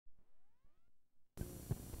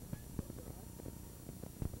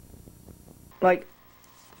like,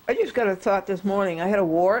 I just got a thought this morning. I had a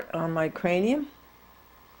wart on my cranium,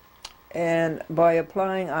 and by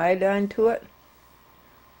applying iodine to it,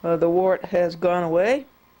 the wart has gone away.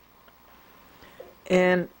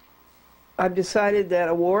 And I've decided that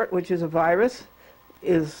a wart, which is a virus,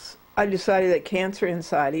 I decided that cancer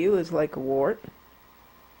inside of you is like a wart,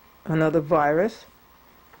 another virus.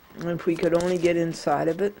 And if we could only get inside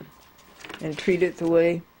of it and treat it the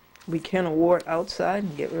way we can a wart outside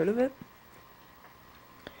and get rid of it.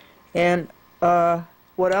 And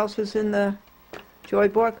what else is in the joy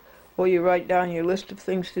book? Well, you write down your list of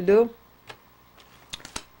things to do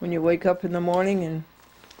when you wake up in the morning and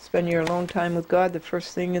spend your alone time with God the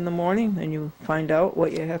first thing in the morning. Then you find out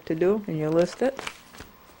what you have to do and you list it,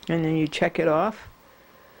 and then you check it off.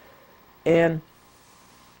 And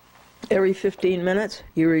every 15 minutes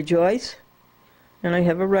you rejoice, and I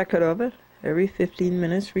have a record of it. Every 15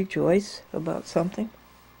 minutes rejoice about something.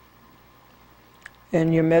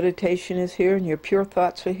 And your meditation is here, and your pure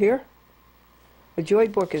thoughts are here. A joy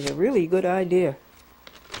book is a really good idea.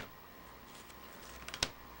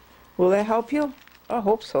 Will that help you? I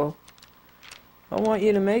hope so. I want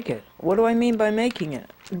you to make it. What do I mean by making it?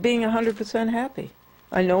 Being 100% happy.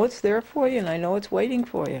 I know it's there for you, and I know it's waiting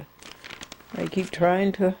for you. I keep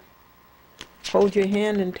trying to hold your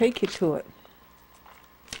hand and take you to it.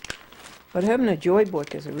 But having a joy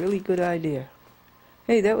book is a really good idea.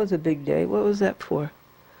 Hey, that was a big day. What was that for?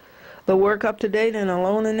 The work up to date and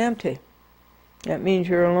alone and empty. That means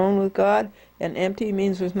you're alone with God, and empty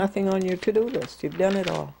means there's nothing on your to-do list. You've done it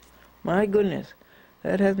all. My goodness,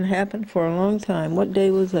 that hasn't happened for a long time. What day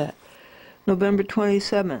was that? November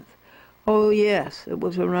 27th. Oh yes, it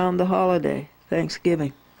was around the holiday,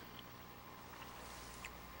 Thanksgiving.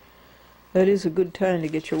 That is a good time to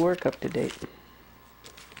get your work up to date.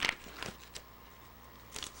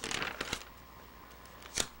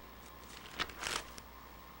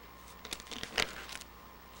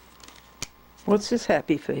 What's this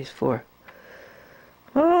happy face for?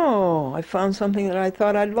 Oh, I found something that I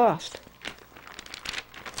thought I'd lost.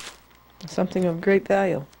 Something of great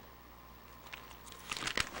value.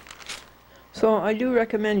 So I do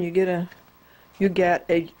recommend you get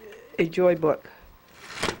a joy book.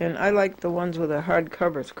 And I like the ones with the hard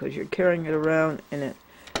covers because you're carrying it around and it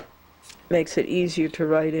makes it easier to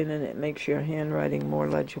write in, and it makes your handwriting more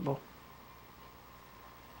legible.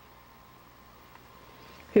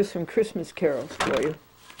 Here's some Christmas carols for you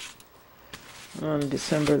on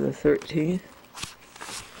December the 13th,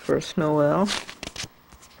 first Noel.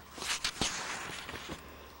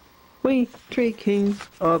 We three kings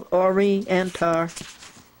of Orientar.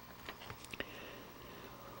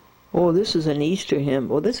 Oh, this is an Easter hymn.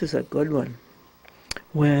 Oh, this is a good one.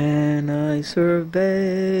 When I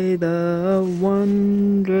survey the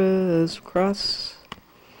wondrous cross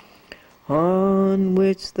on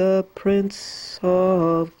which the Prince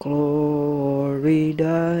of Glory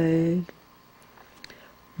died,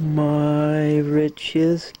 my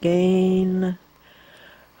richest gain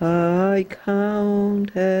I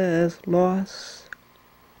count as loss,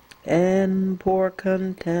 and pour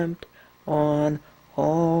contempt on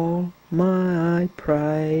all my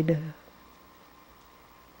pride.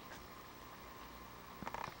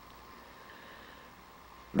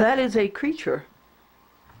 That is a creature.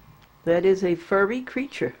 That is a furry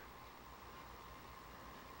creature.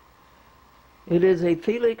 It is a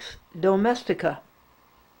Felix domestica,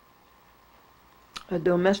 a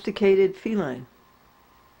domesticated feline.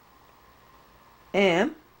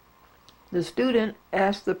 And the student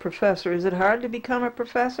asked the professor, is it hard to become a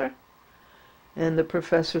professor? And the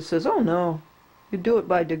professor says, oh no, you do it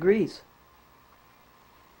by degrees.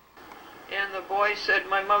 And the boy said,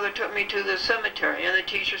 my mother took me to the cemetery. And the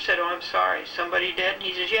teacher said, oh, I'm sorry, somebody dead? And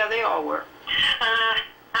he says, yeah, they all were.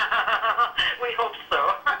 We hope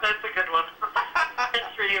so. That's a good one.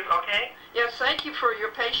 Thanks for you, okay? Yes, thank you for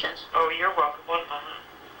your patience. Oh, you're welcome. 1 moment.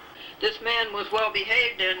 This man was well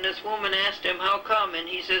behaved, and this woman asked him, how come? And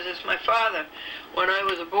he says, it's my father. When I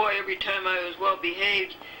was a boy, every time I was well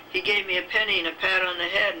behaved, he gave me a penny and a pat on the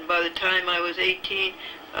head, and by the time I was 18,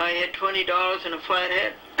 I had $20 and a flat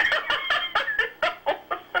head.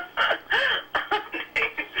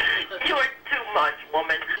 You are too much,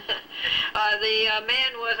 woman. The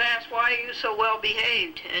man was asked, why are you so well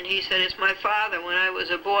behaved? And he said, it's my father. When I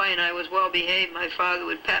was a boy and I was well behaved, my father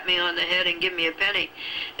would pat me on the head and give me a penny.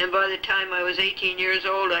 And by the time I was 18 years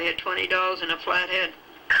old, I had $20 and a flat head.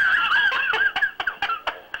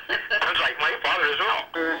 Sounds like my father as well.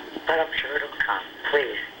 But I'm sure it'll come.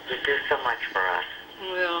 Please, you do so much for us.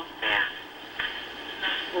 Well. Yeah.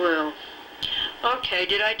 Well. Okay,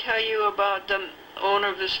 did I tell you about the owner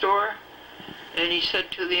of the store? and he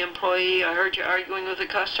said to the employee, I heard you arguing with a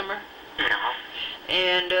customer. No.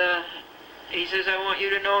 And he says, I want you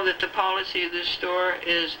to know that the policy of this store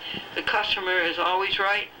is the customer is always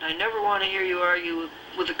right. I never want to hear you argue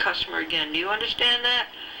with a customer again. Do you understand that?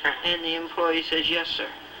 And the employee says, yes, sir.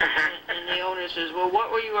 And the owner says, well,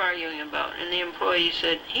 what were you arguing about? And the employee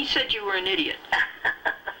said, he said you were an idiot.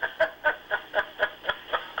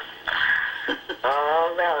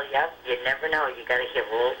 Oh, well, yep, you never know. You got to hear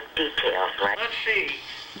all the details, right? Let's see.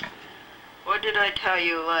 What did I tell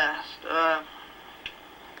you last?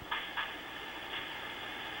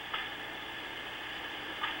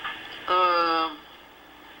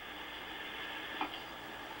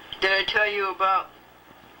 Did I tell you about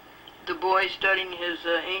the boy studying his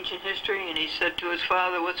ancient history, and he said to his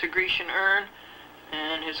father, what's a Grecian urn?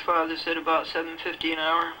 And his father said about $7.50 an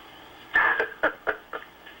hour.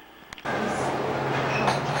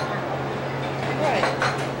 Right.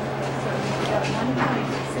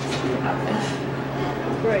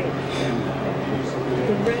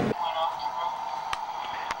 Great.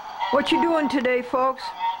 What you doing today, folks?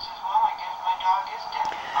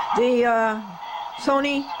 The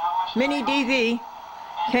Sony Mini DV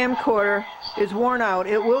camcorder is worn out.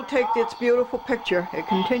 It will take its beautiful picture. It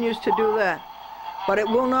continues to do that. But it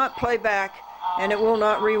will not play back, and it will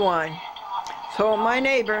not rewind. So my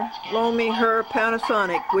neighbor loaned me her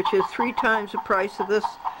Panasonic, which is 3 times the price of this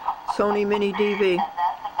Sony Mini DV.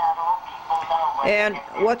 And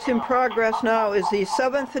what's in progress now is the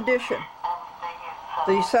 7th edition.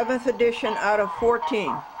 The 7th edition out of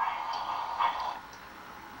 14.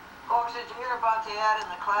 Folks, did you hear about the ad in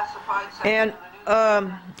the classified section?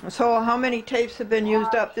 And so how many tapes have been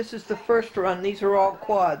used up? This is the first run. These are all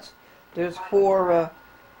quads. There's 4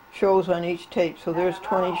 shows on each tape, so there's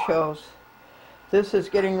 20 shows. This is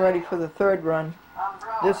getting ready for the 3rd run.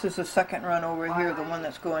 This is the 2nd run over here, the one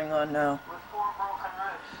that's going on now.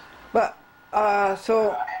 But,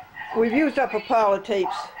 so we've used up a pile of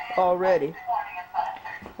tapes already.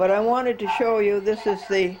 But I wanted to show you, this is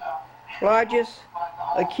the largest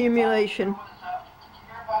accumulation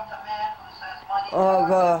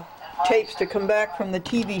of tapes to come back from the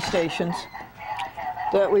TV stations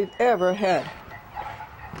that we've ever had.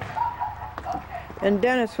 And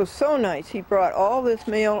Dennis was so nice, he brought all this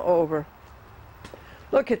mail over.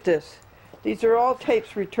 Look at this. These are all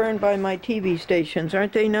tapes returned by my TV stations.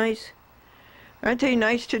 Aren't they nice? Aren't they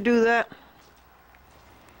nice to do that?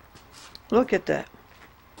 Look at that.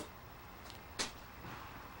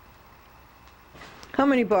 How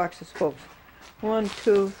many boxes, folks? 1,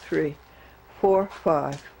 2, 3, 4,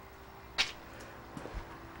 5,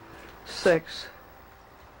 6.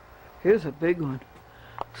 Here's a big one.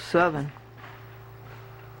 7.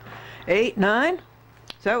 8, 9? Is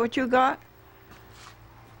that what you got?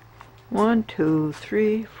 1, 2,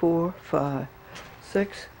 3, 4, 5,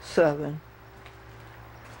 6, 7,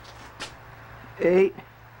 8,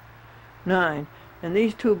 9. And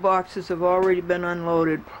these 2 boxes have already been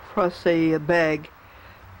unloaded, plus a bag,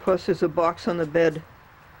 plus there's a box on the bed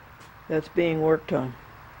that's being worked on.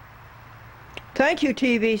 Thank you,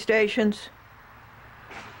 TV stations.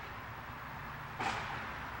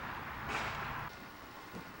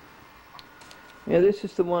 Yeah, this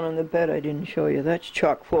is the one on the bed I didn't show you. That's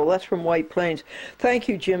chock full. That's from White Plains. Thank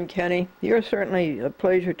you, Jim Kenny. You're certainly a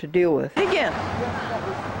pleasure to deal with. Again.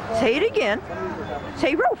 Say it again.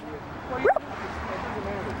 Say roof. Roof.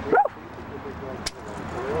 Roof.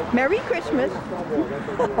 Merry Christmas.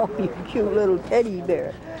 Oh, you cute little teddy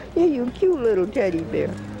bear. Yeah, you cute little teddy bear.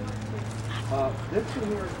 This one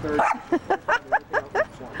here is 30.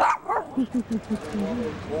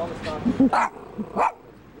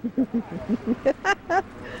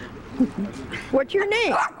 What's your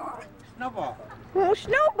name? Snowball. Oh,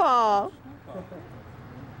 Snowball.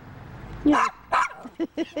 Yeah.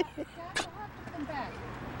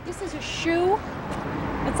 This is a shoe.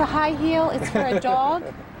 It's a high heel. It's for a dog.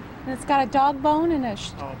 And it's got a dog bone and a...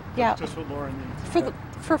 yeah. Just what Laura needs.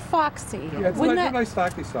 For Foxy. Yeah, it's nice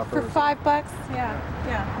stocky stuff. For $5? Yeah,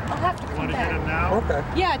 yeah. I'll have to come back. You want to get it now? Okay.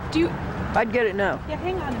 Yeah, do you... I'd get it now. Yeah,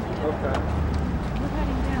 hang on a minute. Okay. We're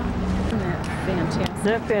heading down. Isn't that fantastic? Isn't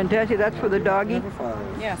that fantastic? That's for the doggy?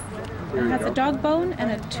 Yes. It has a dog bone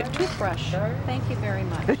and a toothbrush. Thank you very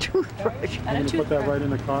much. A toothbrush. And a Put that right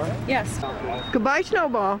in the car? Yes. Goodbye,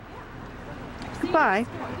 Snowball. Goodbye.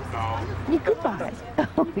 Yeah, goodbye.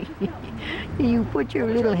 You put your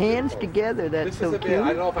little hands together. That's so cute.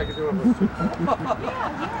 I don't know if I can do it.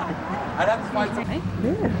 I'd have to find something.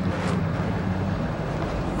 Yeah.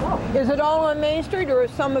 Is it all on Main Street, or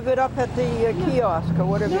is some of it up at the kiosk, or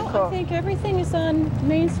whatever you call it? No, I think everything is on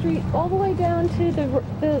Main Street all the way down to the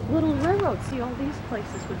little railroad. See, all these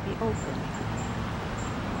places would be open.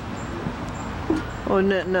 Oh, isn't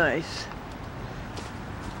that nice?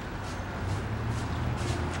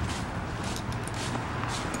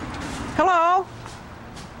 Hello.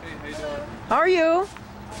 Hey, how you doing? How are you?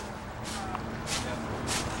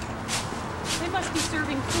 They must be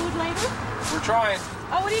serving food later. We're trying.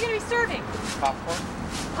 Oh, what are you going to be serving? Popcorn?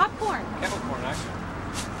 Popcorn. Kettle corn, actually.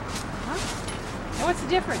 Huh? And what's the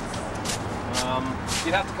difference?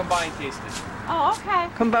 You'd have to combine taste it. Oh, okay.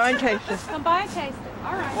 Combined taste. Combine taste it.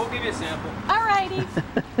 All right. We'll give you a sample. All righty.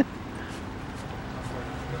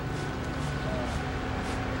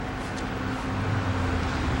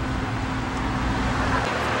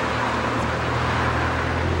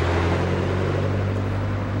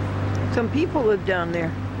 Some people live down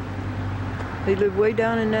there. They live way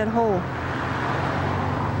down in that hole.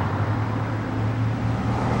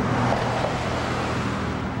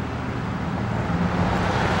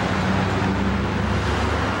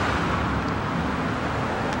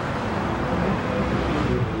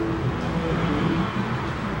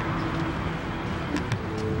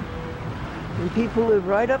 And people live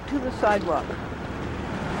right up to the sidewalk. See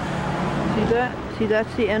that? See,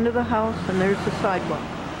 that's the end of the house, and there's the sidewalk.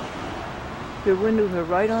 Their windows are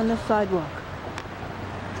right on the sidewalk.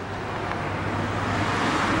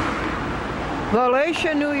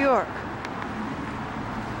 Valencia, New York.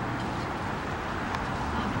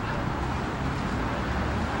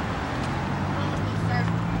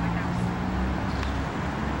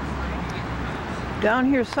 Down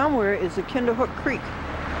here somewhere is the Kinderhook Creek.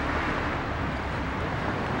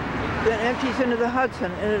 That empties into the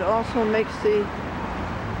Hudson, and it also makes the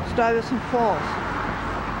Stuyvesant Falls.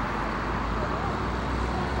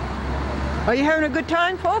 Are you having a good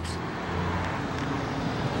time, folks?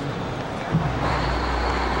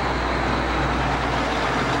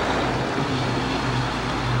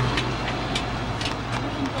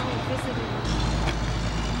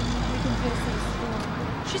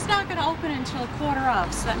 She's not going to open until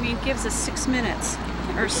 1:15, so that means gives us 6 minutes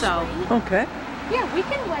or so. Okay. Yeah, we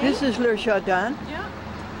can wait. This is Le Jardin. Yeah.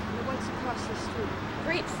 What's across the street?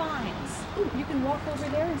 Great finds. You can walk over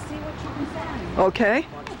there and see what you can find. Okay.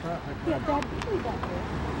 Yeah, that back there.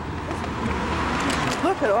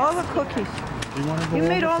 Look at all the cookies. You want to go You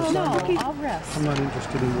made over all to those Sunday? cookies? I'll rest. I'm not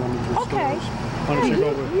interested in one of the Okay. stores. Why don't you go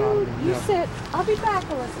with You yeah. sit. I'll be back,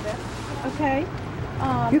 Elizabeth. Okay.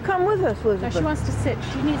 You come with us, No, Elizabeth. she wants to sit.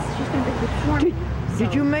 She's going to be before me.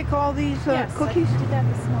 Did you make all these Yes, cookies? I did that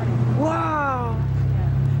this morning. Wow.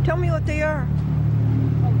 Yeah. Tell me what they are.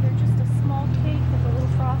 Oh, they're just a small cake with a little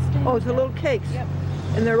frosting. Oh, it's the little cakes. Yep.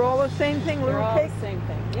 And they're all the same thing, They're little all cakes? the same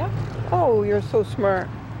thing. Yep. Oh, you're so smart.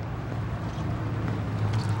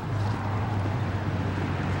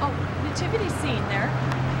 Oh, nativity scene there.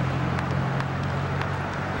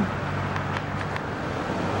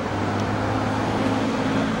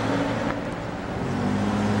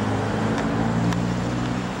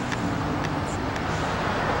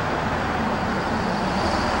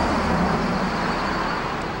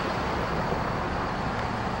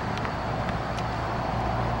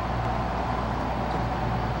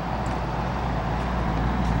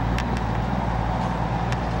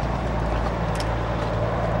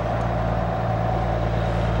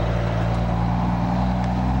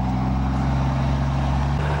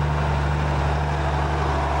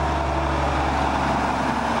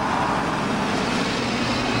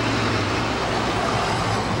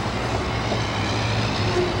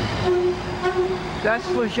 That's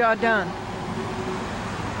Le Jardin.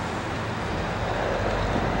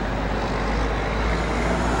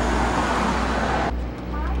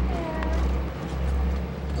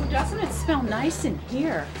 Oh, doesn't it smell nice in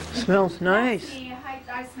here? Smells nice.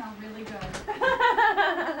 I smell really good.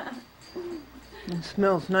 It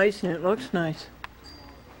smells nice and it looks nice.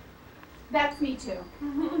 That's me too.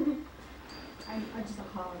 I'm just a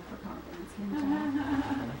hog for compliments. Can you tell?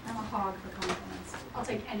 I'm a hog for compliments. I'll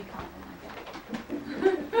take any compliment I get.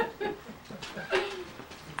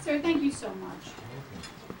 Sir, thank you so much.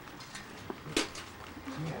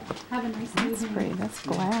 Have a nice evening. Great, that's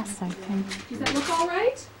glass, I think. Does that look all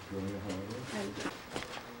right?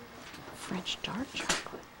 French dark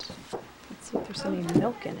chocolate. Let's see if there's any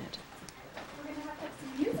milk in it. We're going to have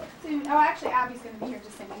some music soon. Oh, actually, Abby's going to be here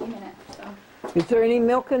just in a minute. So. Is there any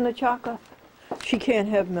milk in the chocolate? She can't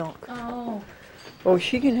have milk. Oh. Oh,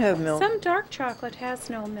 she can have milk. Some dark chocolate has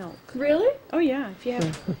no milk. Really? Oh yeah, if you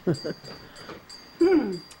have.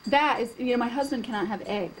 That is, my husband cannot have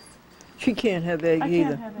eggs. She can't have egg I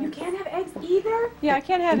either. can't have You eggs. can't have eggs either? Yeah, I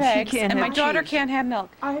can't have And she eggs, can't and my have daughter cheese. can't have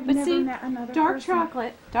milk. I've But never see, met another dark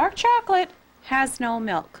person. chocolate has no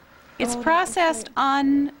milk. It's Oh, that was processed right.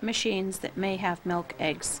 on machines that may have milk,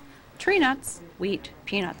 eggs, tree nuts, wheat,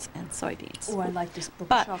 peanuts, and soybeans. Oh, I like this book.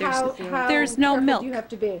 But there's no careful milk. do you have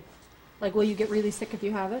to be? Like, will you get really sick if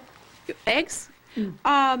you have it? Eggs?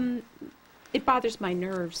 It bothers my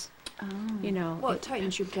nerves. You know, Well, it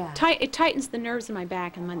tightens your back. it tightens the nerves in my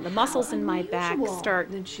back, and the muscles in my back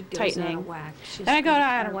start Then she goes tightening. out of whack. She's Then I go a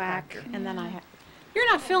out of chiropractor. whack, and then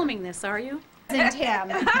You're not filming this, are you? And Tim.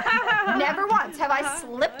 Never once have I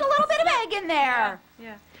slipped a little bit of egg in there.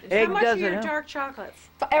 Yeah. Egg How much does are your it, huh? dark chocolates?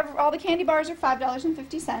 All the candy bars are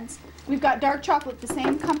 $5.50. We've got dark chocolate, the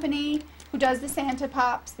same company who does the Santa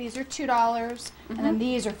Pops. These are $2, and then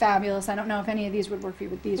these are fabulous. I don't know if any of these would work for you,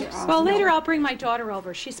 but these are awesome. Well, later I'll bring my daughter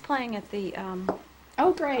over. She's playing at the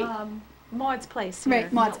Oh, great. Maud's place here.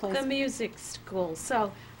 Right, Maud's place. The music school.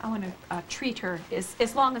 So I want to treat her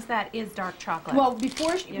as long as that is dark chocolate. Well, why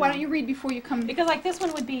know. don't you read before you come? Because like this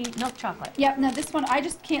one would be milk chocolate. Yep, no, this one, I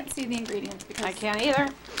just can't see the ingredients because I can't either.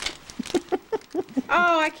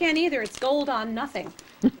 Oh, I can't either. It's gold on nothing.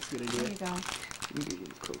 There you go.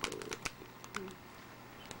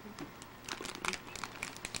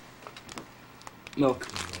 Milk.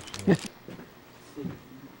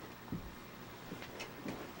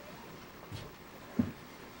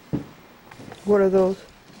 What are those?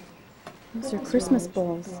 These are Christmas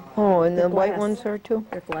balls. Oh, and the white glass. ones are too?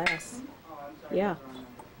 They're glass. Yeah,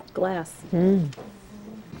 glass. Mm.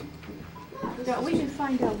 Yeah, we should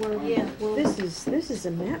find out where. Yeah. Well, this is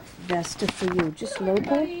a map, Vesta, for you. Just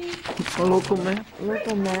local A local map?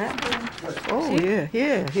 map. Oh, yeah.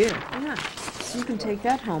 Yeah. So you can take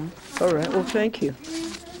that home. All right, well, thank you.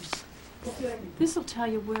 This will tell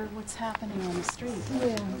you what's happening on the street.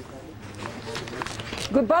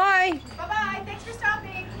 Goodbye. Bye-bye, thanks for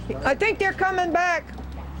stopping. I think they're coming back.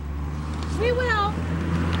 We will.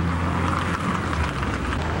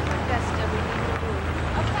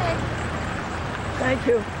 Thank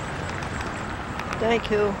you.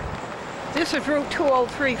 Thank you. This is Route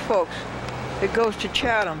 203, folks. It goes to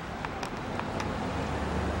Chatham.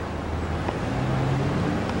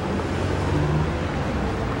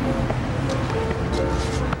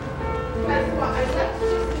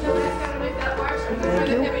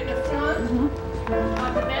 Thank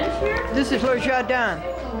you. This is Le Jardin.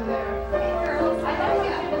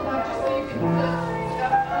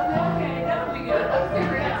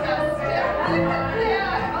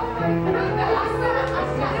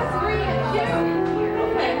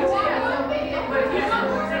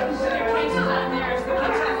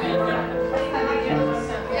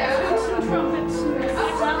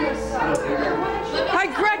 Hi,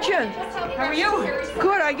 Gretchen. How are you?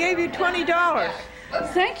 Good, I gave you $20.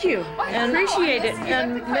 Thank you. And Appreciate it.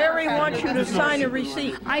 And Mary wants you to sign a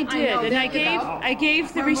receipt. I did, and I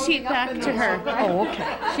gave the receipt back to her. Oh,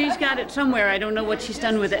 okay. She's got it somewhere. I don't know what she's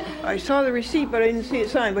done with it. I saw the receipt, but I didn't see it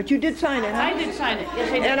signed. But you did sign it, huh? I did sign it.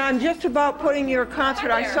 Yes, I did. And I'm just about putting your concert.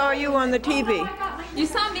 I saw you on the TV. You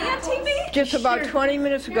saw me on TV? Just about 20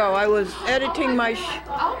 minutes ago. I was editing my...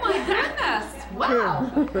 Oh my goodness! Wow!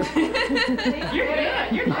 You're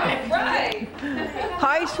good. You're good. Right.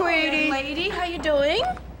 Hi, sweetie. Lady, how you doing?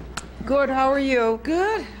 Good, how are you?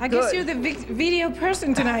 Good. I guess Good. you're the video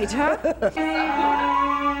person tonight, huh?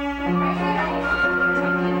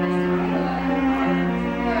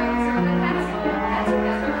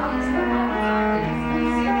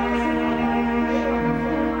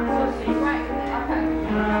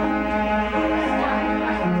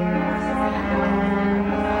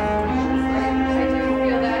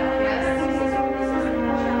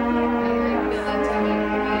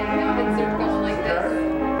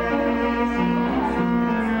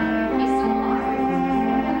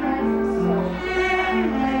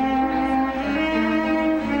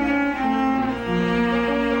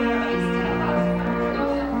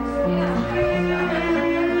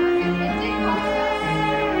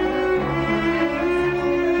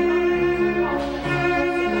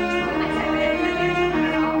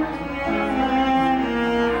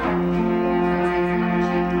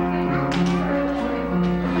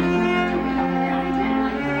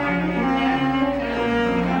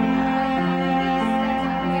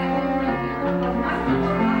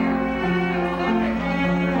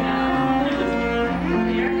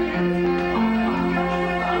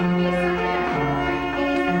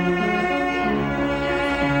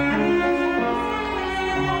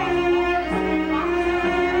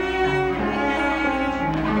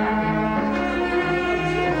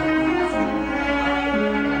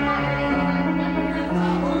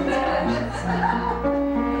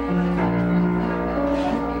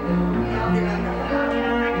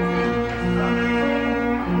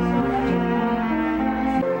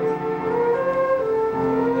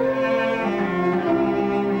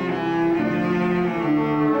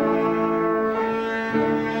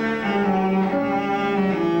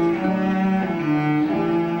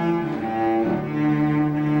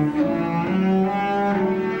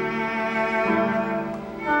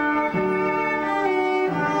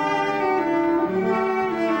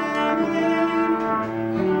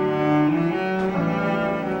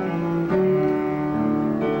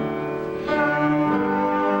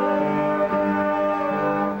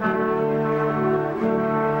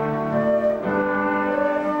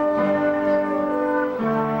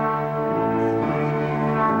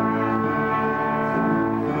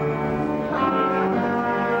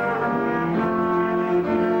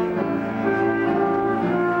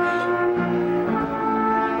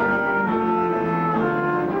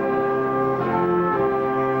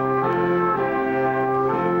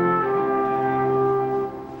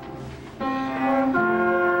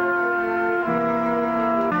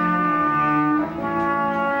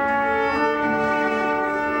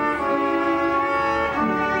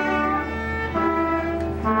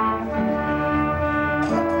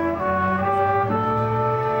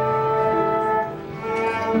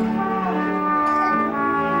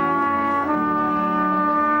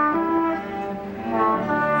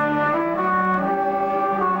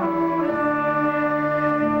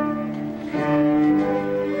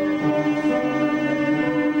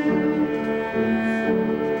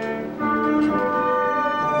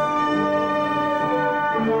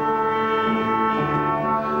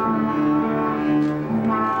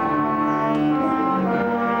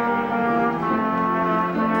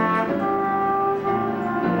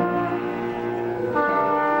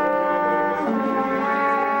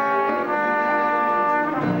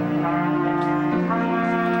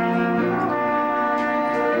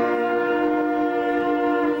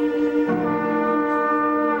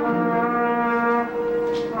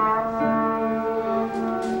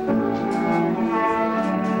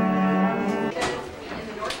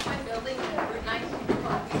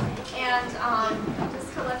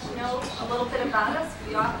 bit about us.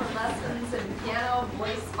 We offer lessons in piano,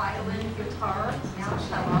 voice, violin, guitar, and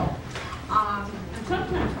cello.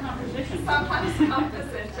 Sometimes composition. Sometimes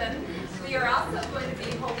composition. We are also going to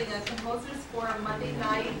be holding a composers forum Monday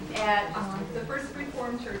night at the First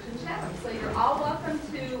Reformed Church in Chatham. So you're all welcome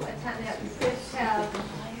to attend that. The kids have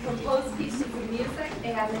composed pieces of music,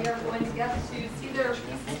 and they are going to get to see their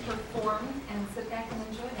pieces performed and sit back and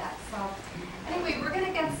enjoy that. So anyway, we're going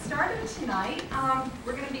to get started tonight.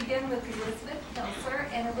 We're going to begin with Elizabeth Kilser,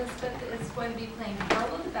 and Elizabeth is going to be playing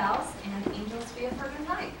Carol of the Bells and Angels We Have Heard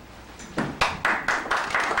Tonight.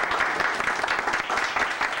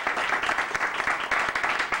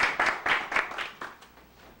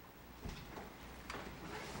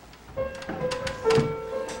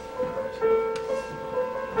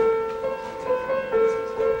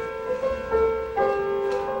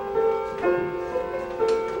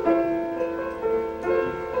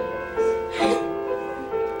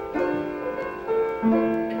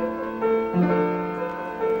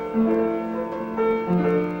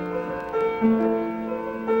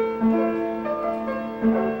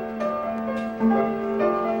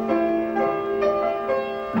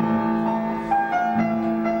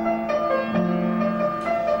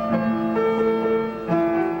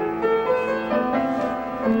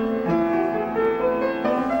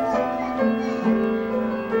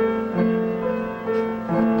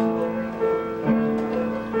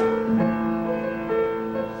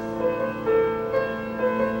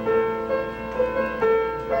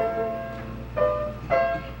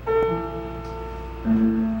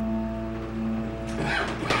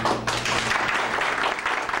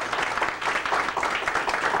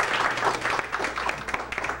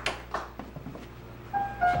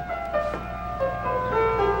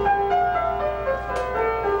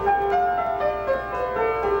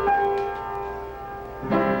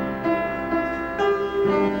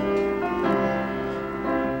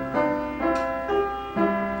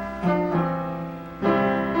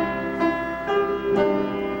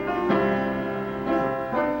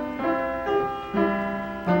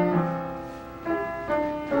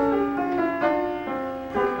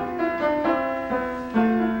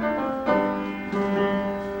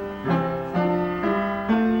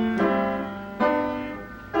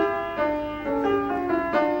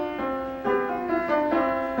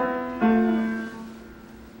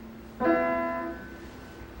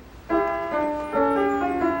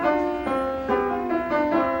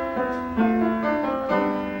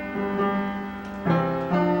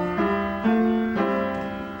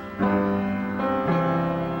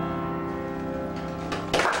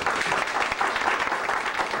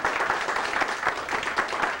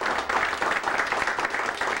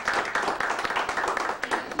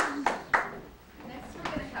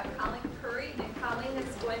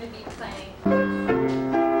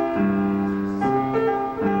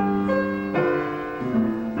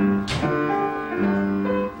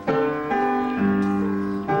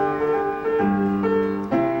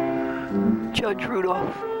 Judge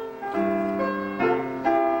Rudolph.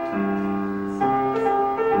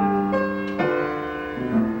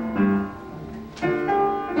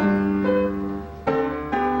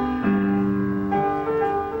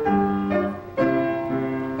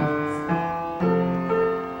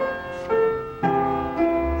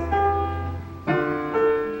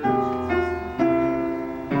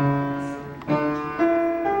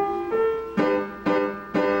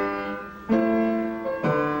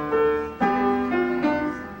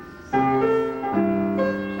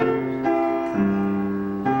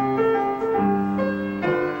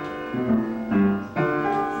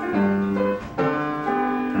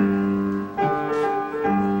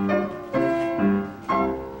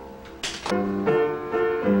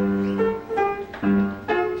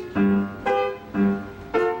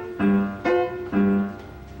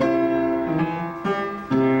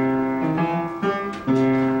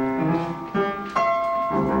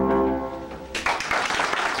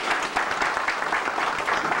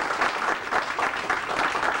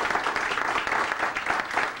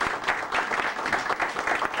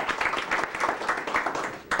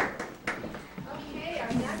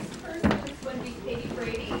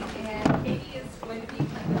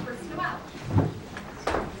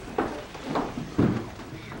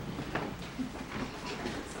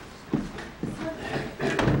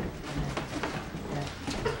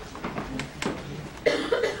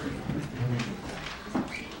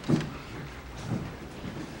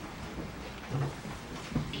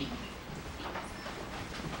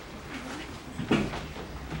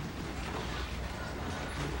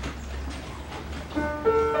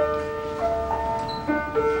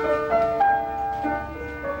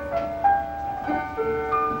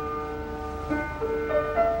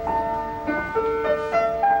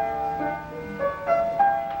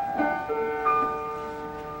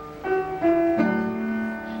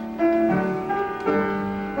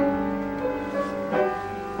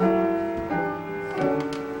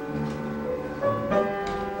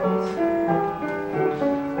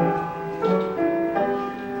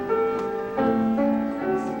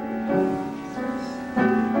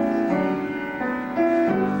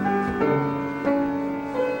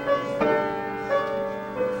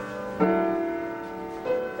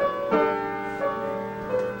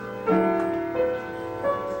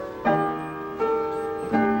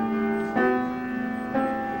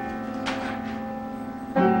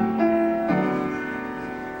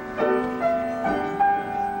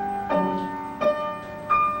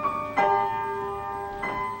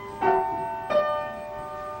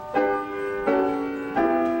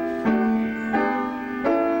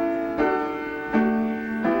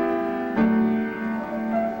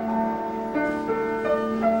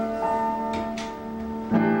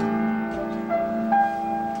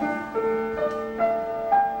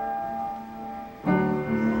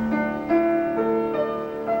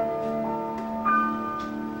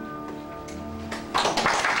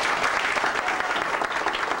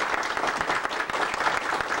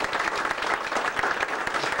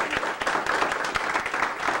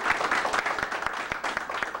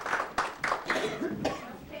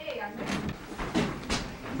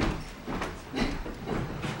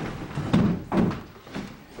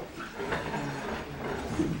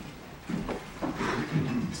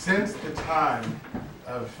 Since the time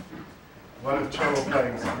of one of cello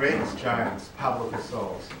playing's greatest giants, Pablo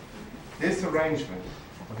Casals, this arrangement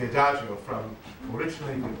of the Adagio from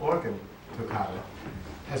originally the organ toccata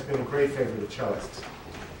has been a great favorite of cellists.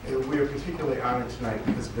 We are particularly honored tonight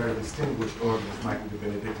because a very distinguished organist, Michael de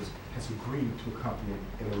Benedictus, has agreed to accompany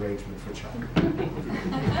an arrangement for cello.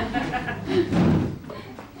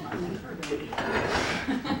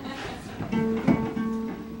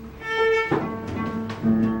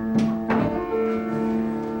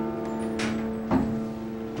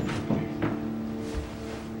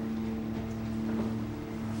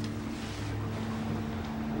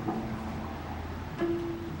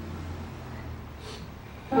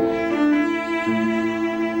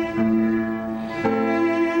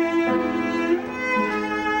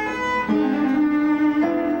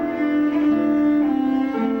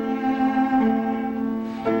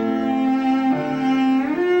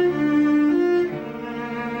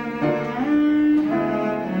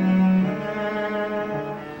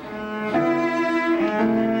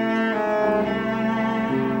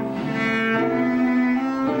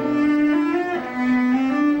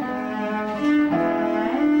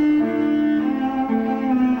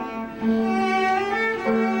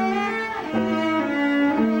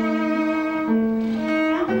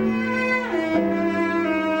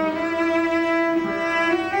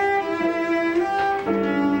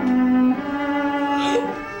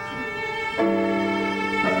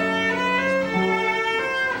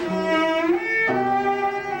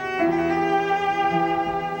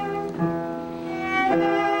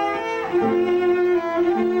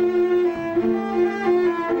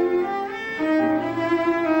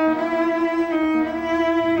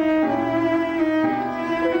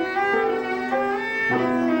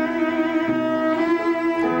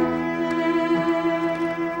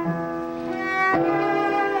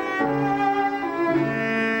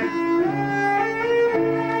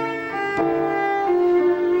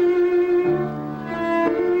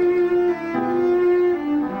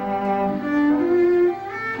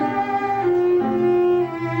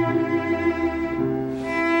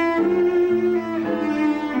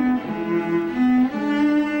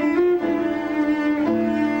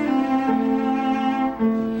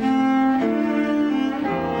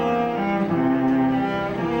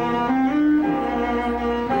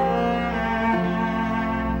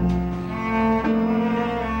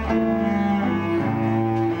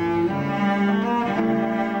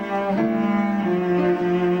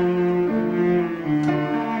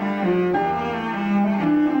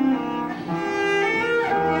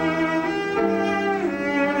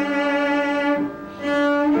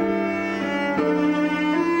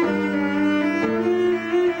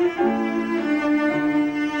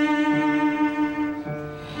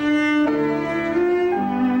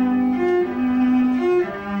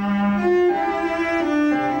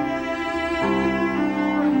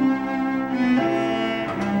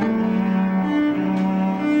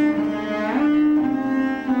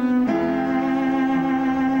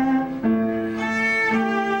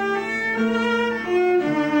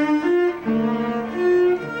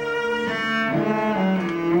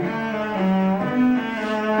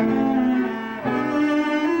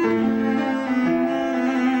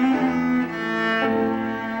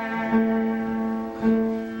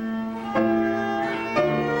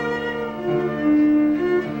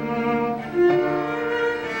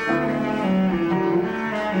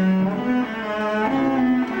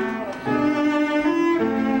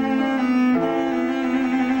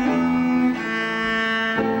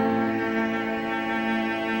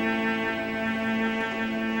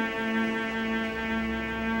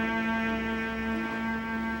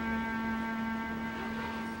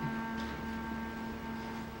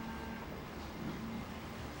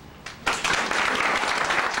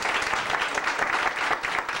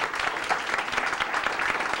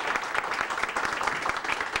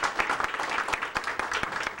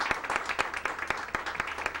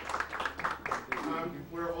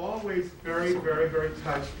 Very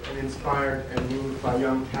touched and inspired and moved by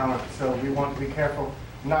young talent, so we want to be careful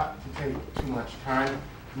not to take too much time.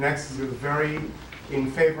 Next is a very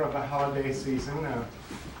in favor of the holiday season,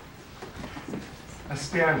 a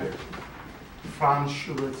standard, Franz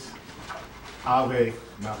Schubert's Ave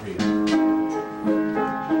Maria.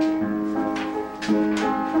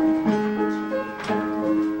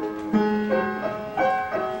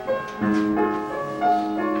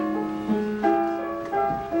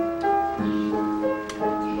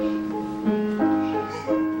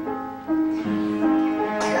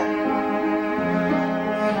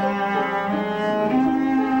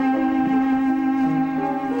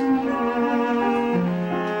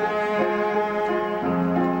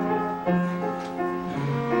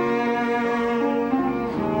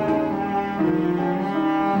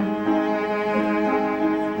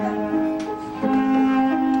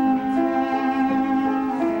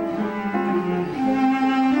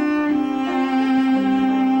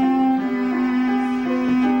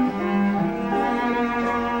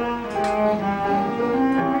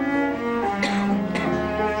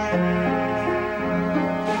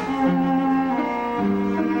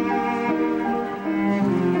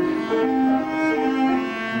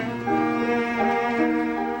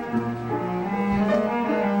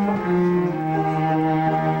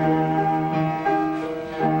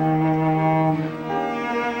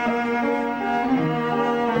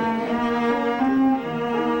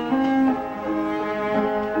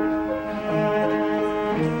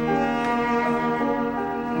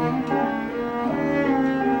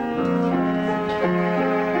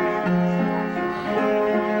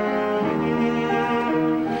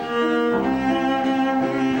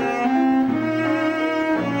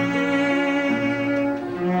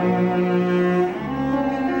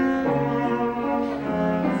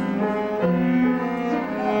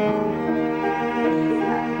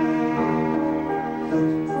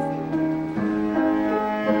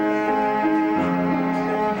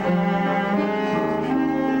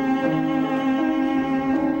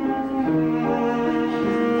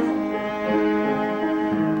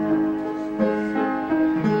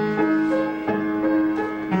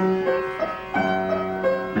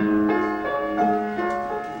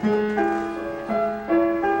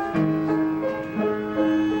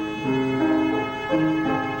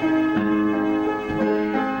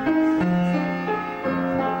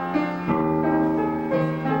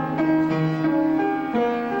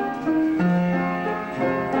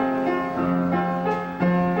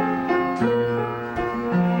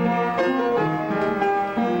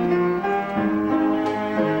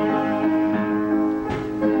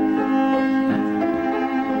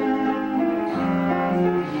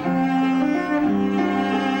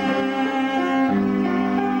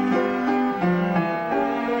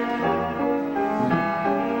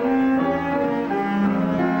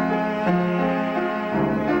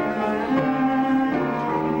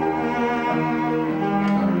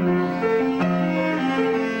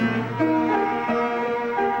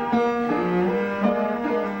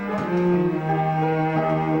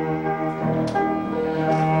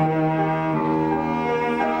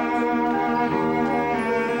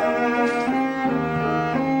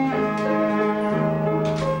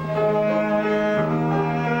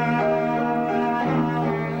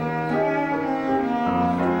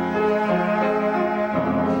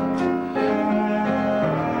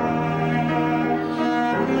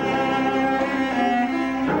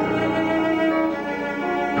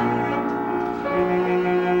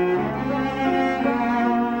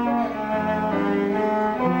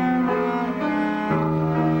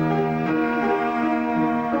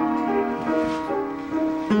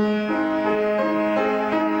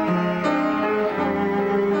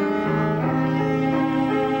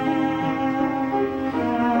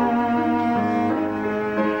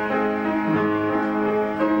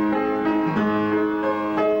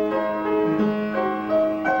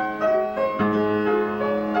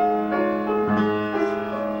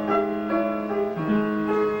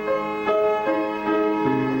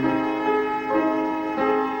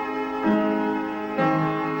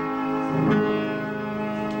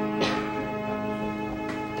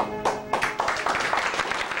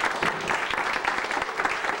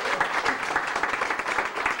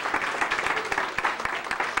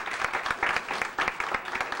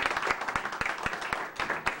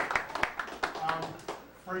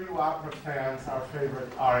 opera fans our favorite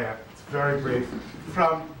aria. It's very brief.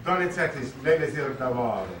 From Donizetti's Le Désir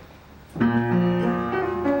d'Amore.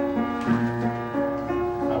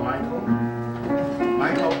 Michael?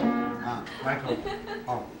 Michael? Michael?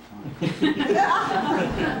 Oh.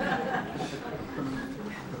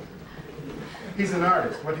 He's an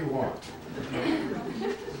artist. What do you want?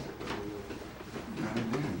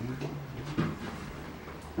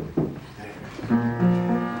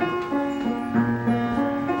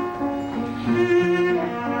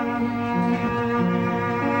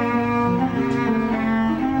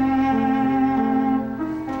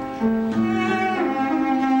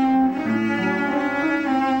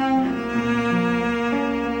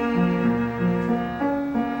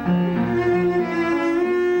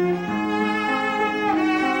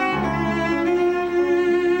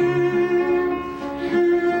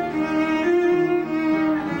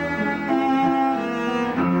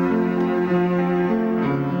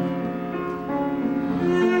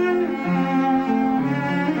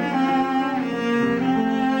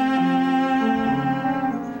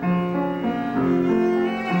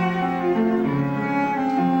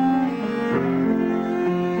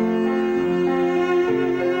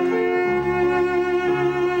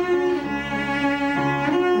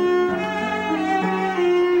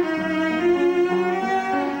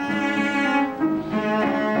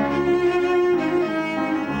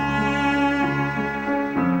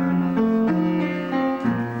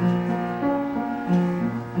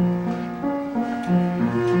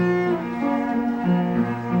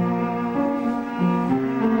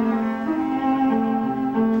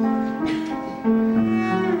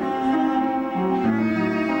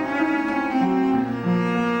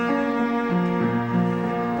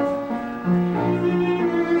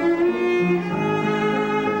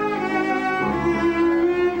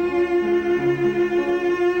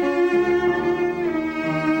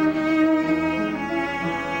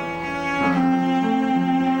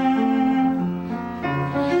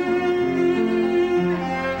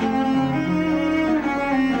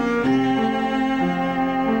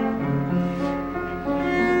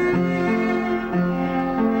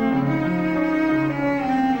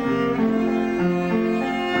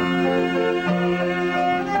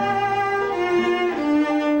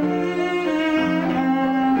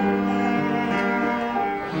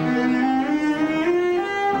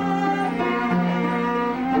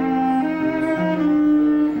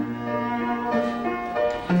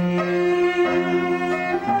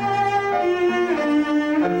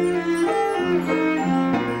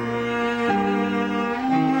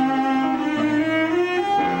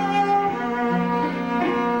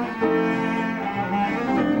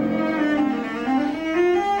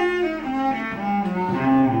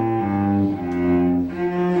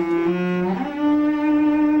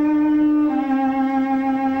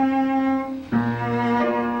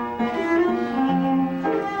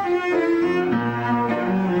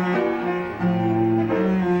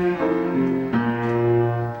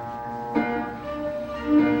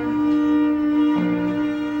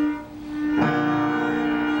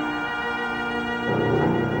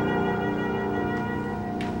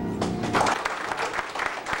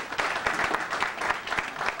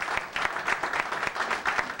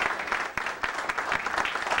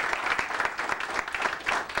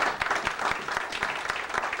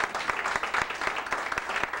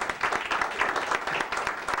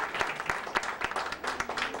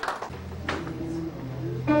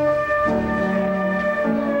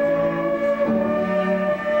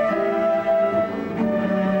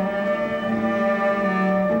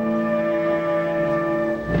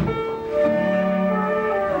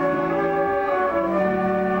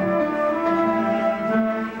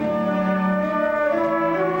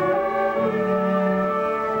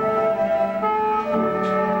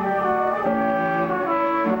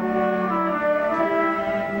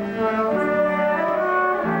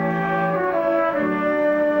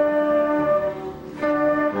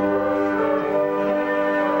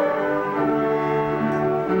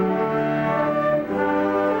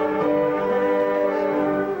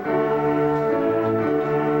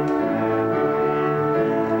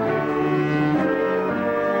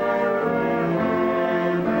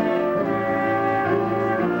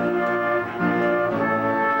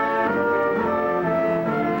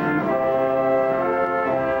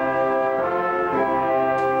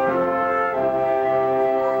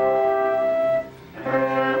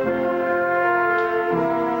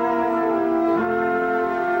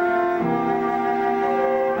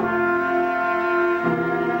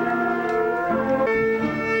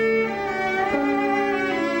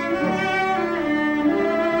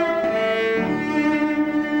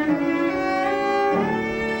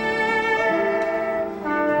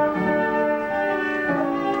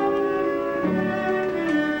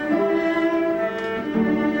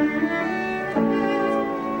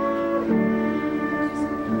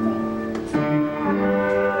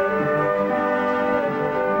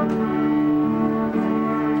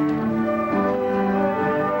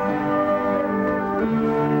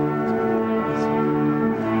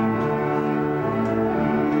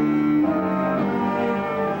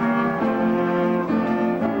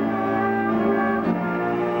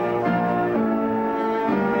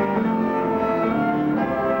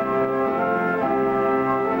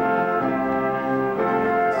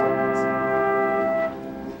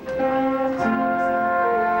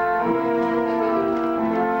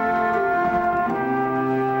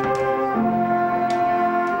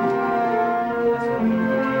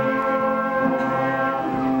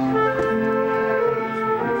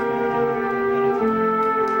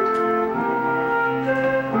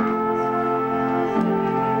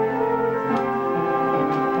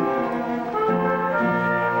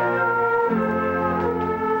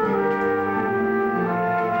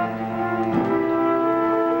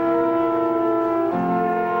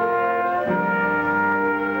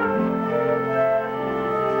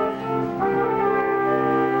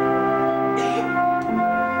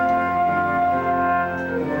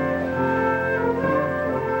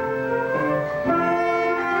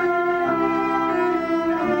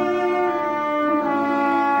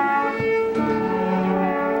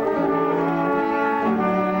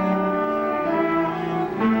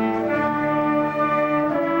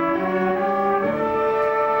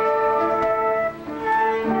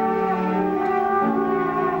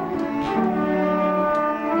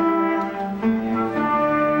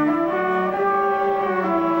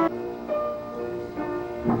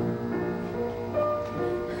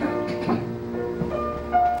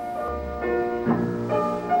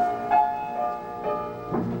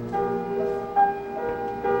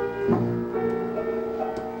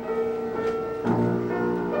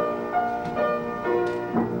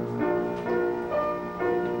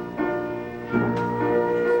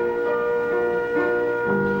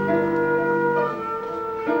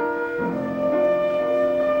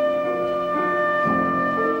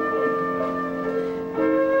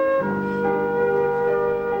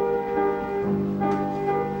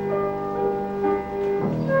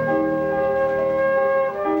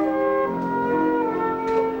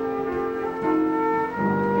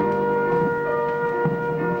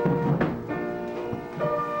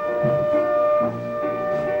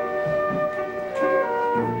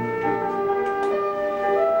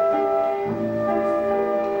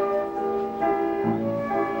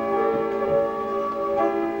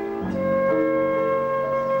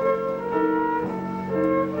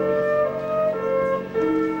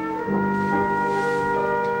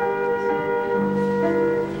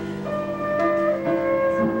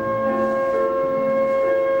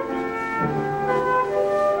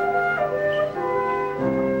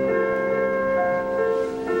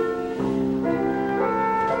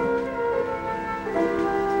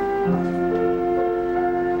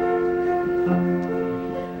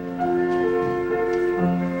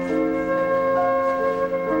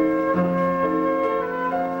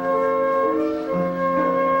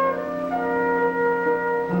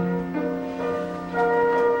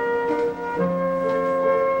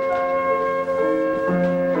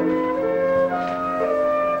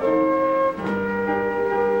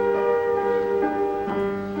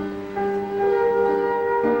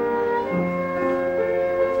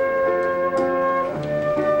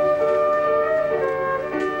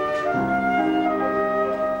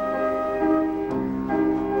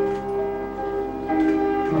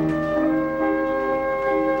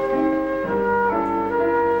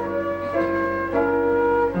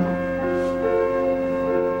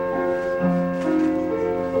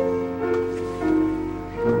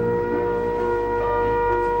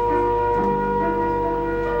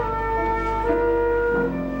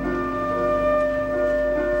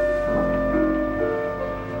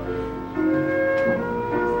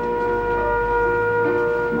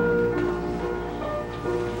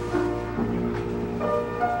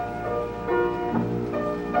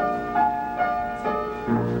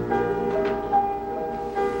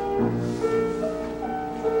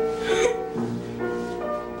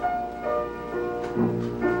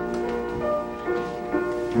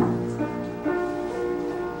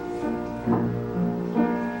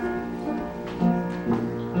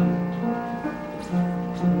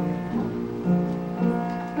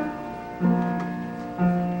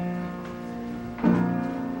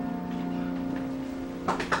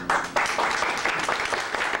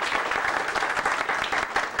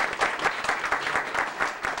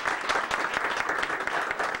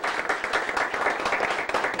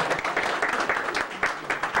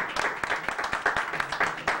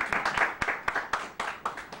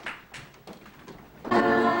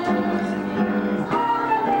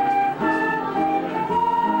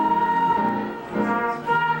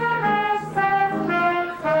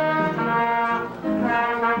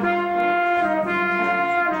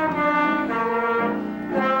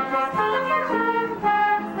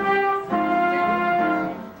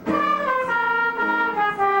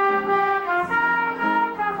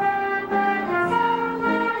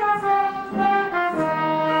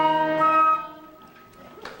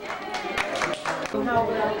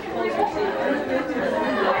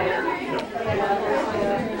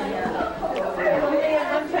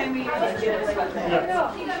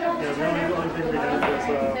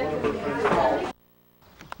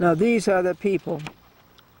 Now these are the people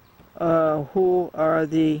who are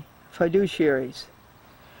the fiduciaries.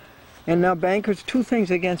 And now bankers, two things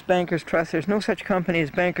against Bankers Trust. There's no such company as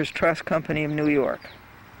Bankers Trust Company of New York.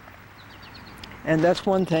 And that's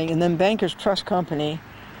one thing. And then Bankers Trust Company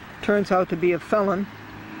turns out to be a felon,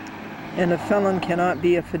 and a felon cannot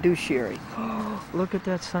be a fiduciary. Look at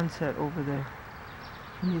that sunset over there.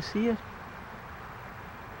 Can you see it?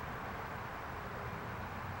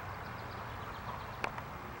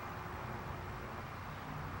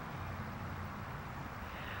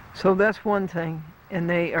 So that's one thing, and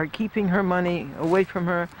they are keeping her money away from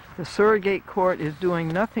her. The surrogate court is doing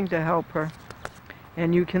nothing to help her,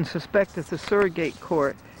 and you can suspect that the surrogate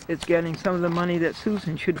court is getting some of the money that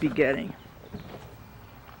Susan should be getting.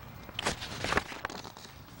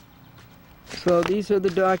 So these are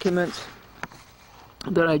the documents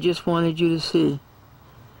that I just wanted you to see.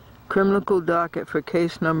 Criminal docket for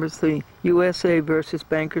case number 3, USA versus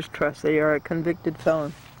Bankers Trust. They are a convicted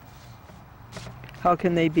felon. How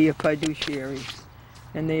can they be a fiduciary?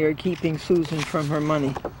 And they are keeping Susan from her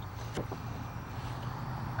money.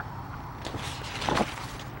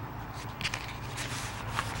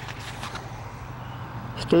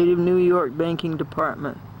 State of New York Banking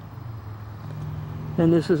Department.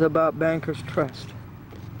 And this is about Bankers Trust.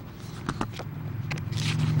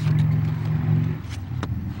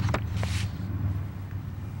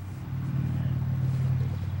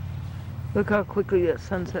 Look how quickly that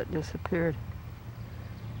sunset disappeared.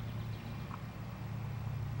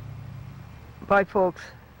 Bye, folks.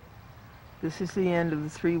 This is the end of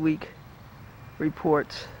the 3-week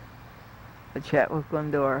reports. A Chat with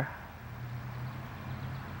Glendora.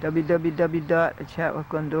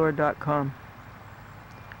 www.achatwithglendora.com.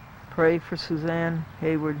 Pray for Suzanne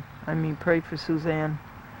Hayward. Pray for Suzanne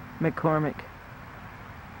McCormick.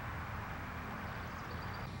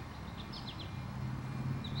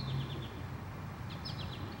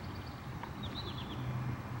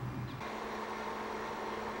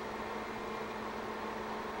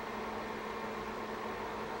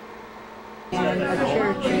 In a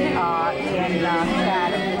church in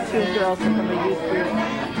Chatham, 2 girls from a youth group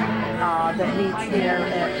that meets here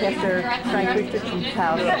at Pastor Frank Richardson's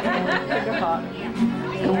house in Kinderhawk.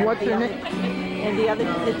 And what's their name? And the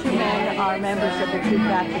 2 men are members of the True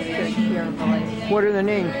Baptist Church here in Valencia. What are the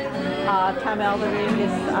names? Tom Eldering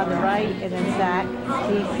is on the right, and then Zach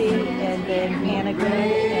G.C., and then Hannah Good,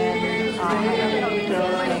 and another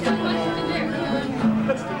girl's name on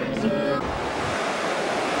the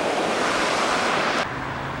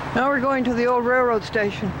Now we're going to the old railroad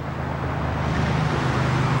station.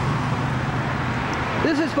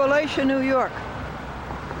 This is Valencia, New York,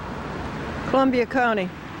 Columbia County.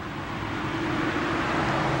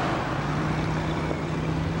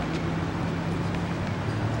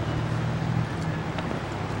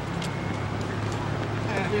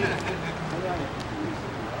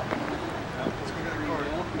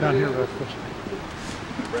 Down here, Rusty.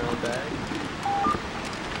 Brown bag.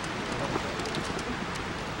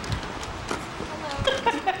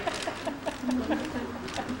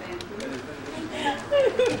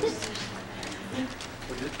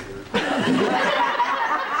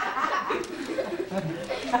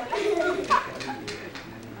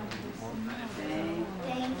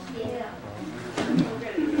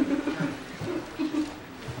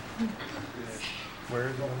 Where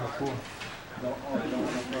is it on the floor?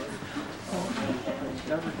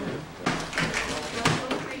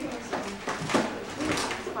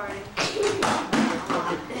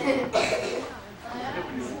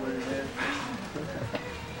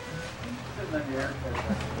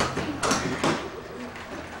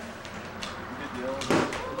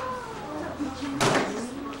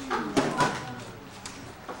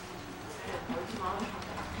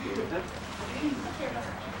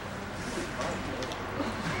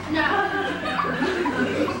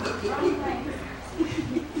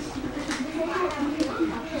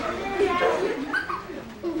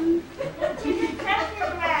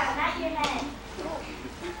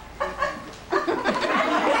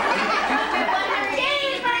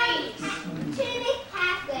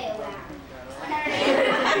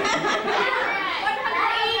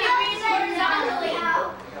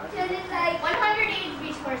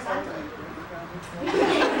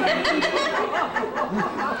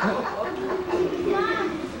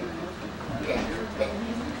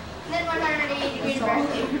 Then 180 degrees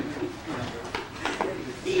birthday.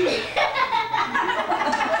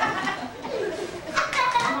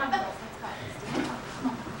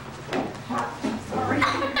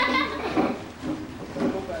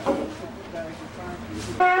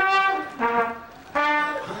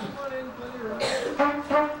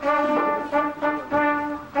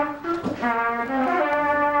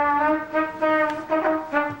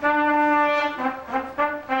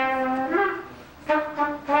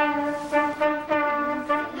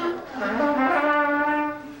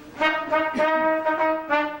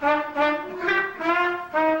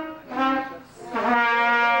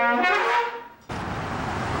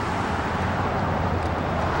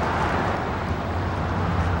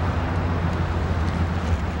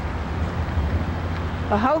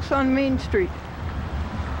 A house on Main Street.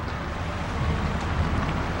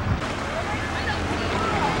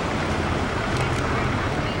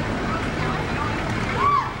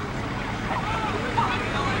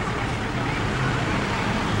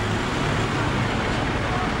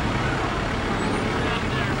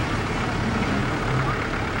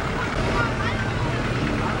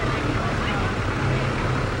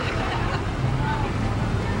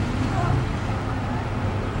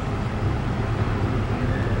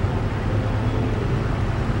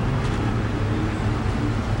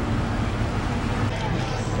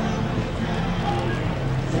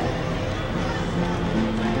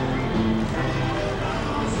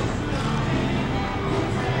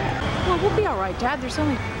 We'll be all right, Dad. There's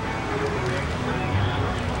only...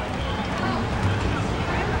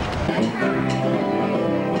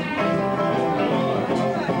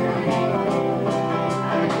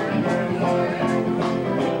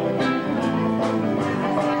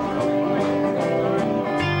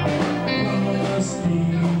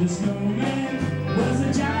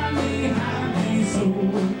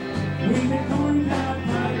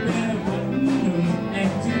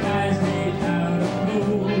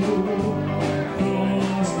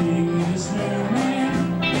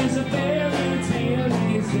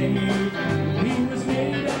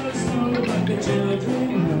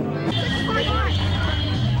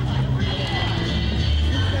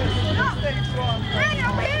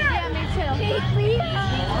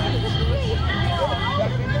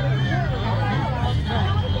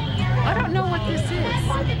 I don't know what this is.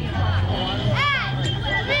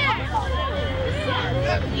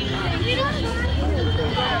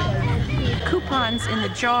 Coupons in the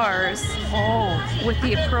jars with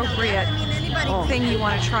the appropriate thing you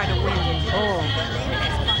want to try to win.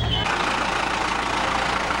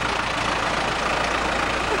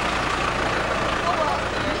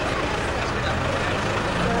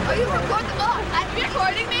 Are you recording? Oh, are you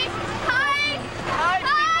recording me? Hi! Hi!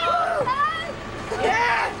 Hi!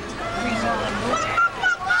 Yeah!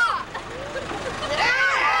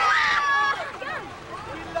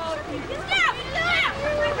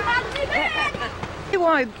 You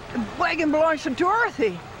want wagon belongs to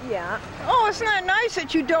Dorothy. Yeah. Oh, isn't that nice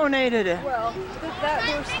that you donated it? Well,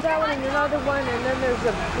 there's that one and another one, and then there's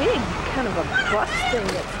a big kind of a bus thing.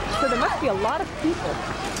 So there must be a lot of people.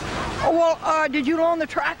 Oh, well, did you loan the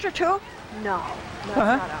tractor too? No, that's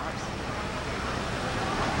not ours.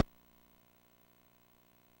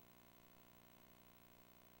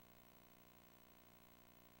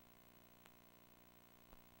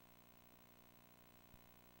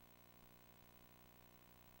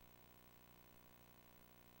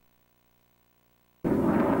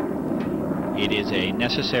 It is a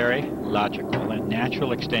necessary, logical, and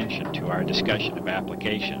natural extension to our discussion of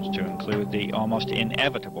applications to include the almost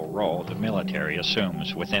inevitable role the military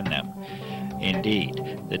assumes within them. Indeed,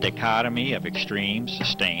 the dichotomy of extreme,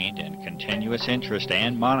 sustained, and continuous interest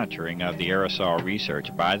and monitoring of the aerosol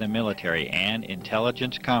research by the military and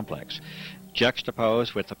intelligence complex,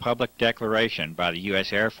 juxtaposed with the public declaration by the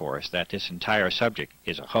U.S. Air Force that this entire subject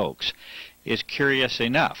is a hoax, is curious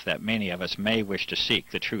enough that many of us may wish to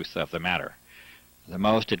seek the truth of the matter. The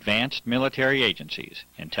most advanced military agencies,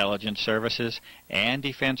 intelligence services, and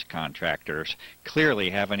defense contractors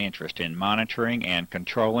clearly have an interest in monitoring and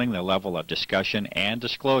controlling the level of discussion and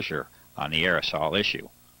disclosure on the aerosol issue.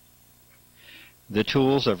 The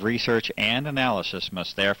tools of research and analysis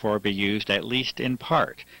must therefore be used at least in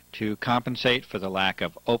part to compensate for the lack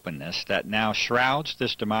of openness that now shrouds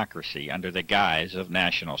this democracy under the guise of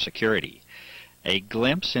national security. A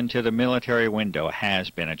glimpse into the military window has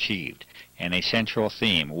been achieved, and a central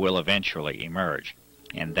theme will eventually emerge,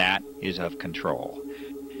 and that is of control.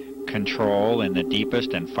 Control in the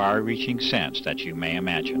deepest and far-reaching sense that you may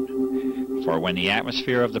imagine. For when the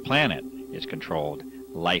atmosphere of the planet is controlled,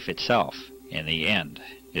 life itself, in the end,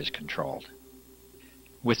 is controlled.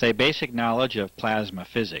 With a basic knowledge of plasma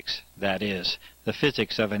physics, that is, the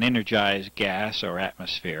physics of an energized gas or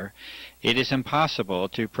atmosphere, it is impossible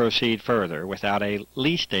to proceed further without at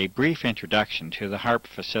least a brief introduction to the HAARP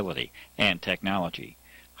facility and technology.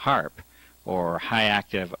 HAARP, or High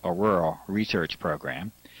Active Auroral Research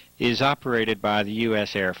Program, is operated by the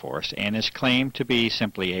U.S. Air Force and is claimed to be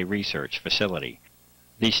simply a research facility.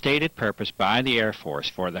 The stated purpose by the Air Force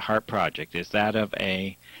for the HAARP project is that of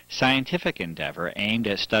a scientific endeavor aimed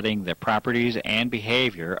at studying the properties and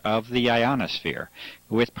behavior of the ionosphere,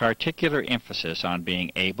 with particular emphasis on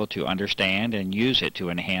being able to understand and use it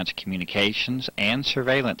to enhance communications and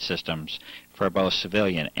surveillance systems for both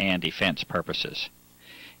civilian and defense purposes.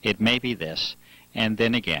 It may be this, and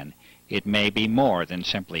then again, it may be more than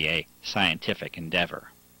simply a scientific endeavor.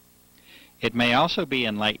 It may also be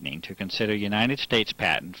enlightening to consider United States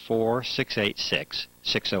Patent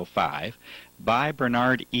 4686605 by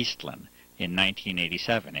Bernard Eastlund in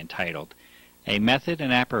 1987 entitled, "A Method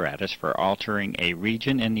and Apparatus for Altering a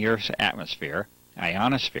Region in the Earth's Atmosphere,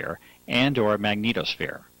 Ionosphere, and/or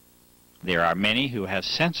Magnetosphere." There are many who have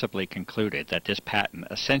sensibly concluded that this patent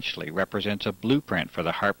essentially represents a blueprint for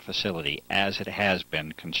the HAARP facility as it has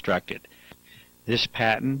been constructed. This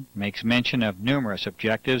patent makes mention of numerous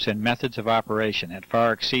objectives and methods of operation that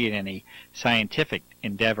far exceed any scientific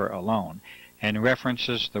endeavor alone, and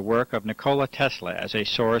references the work of Nikola Tesla as a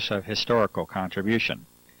source of historical contribution.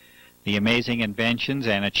 The amazing inventions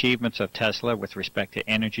and achievements of Tesla with respect to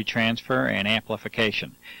energy transfer and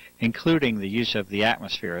amplification, including the use of the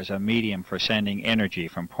atmosphere as a medium for sending energy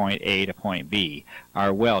from point A to point B,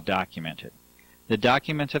 are well documented. The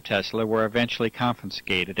documents of Tesla were eventually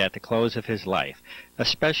confiscated at the close of his life,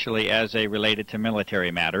 especially as they related to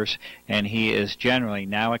military matters, and he is generally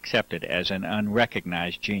now accepted as an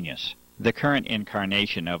unrecognized genius. The current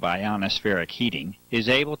incarnation of ionospheric heating is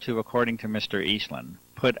able to, according to Mr. Eastlund,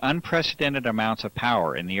 put unprecedented amounts of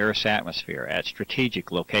power in the Earth's atmosphere at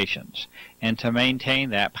strategic locations, and to maintain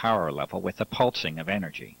that power level with the pulsing of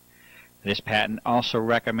energy. This patent also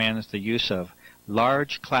recommends the use of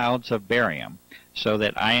large clouds of barium so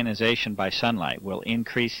that ionization by sunlight will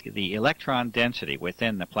increase the electron density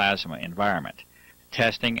within the plasma environment.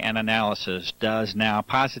 Testing and analysis does now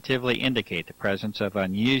positively indicate the presence of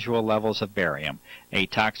unusual levels of barium, a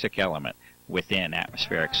toxic element, within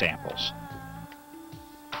atmospheric samples.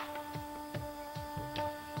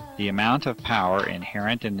 The amount of power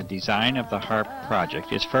inherent in the design of the HAARP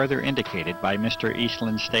project is further indicated by Mr.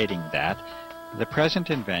 Eastlund stating that the present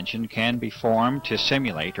invention can be formed to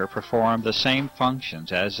simulate or perform the same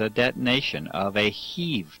functions as a detonation of a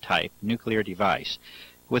heave-type nuclear device,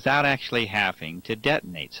 without actually having to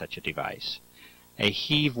detonate such a device. A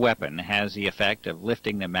heave weapon has the effect of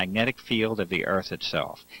lifting the magnetic field of the Earth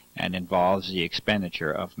itself, and involves the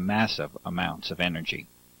expenditure of massive amounts of energy.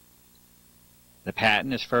 The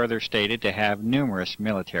patent is further stated to have numerous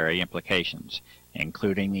military implications,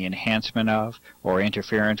 including the enhancement of or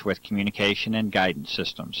interference with communication and guidance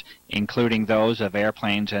systems, including those of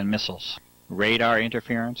airplanes and missiles, radar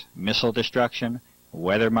interference, missile destruction,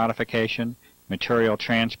 weather modification, material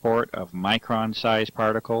transport of micron-sized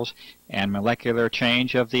particles, and molecular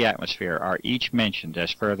change of the atmosphere are each mentioned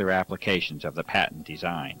as further applications of the patent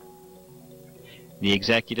design. The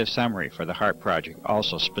executive summary for the HAARP project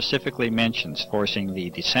also specifically mentions forcing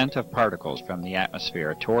the descent of particles from the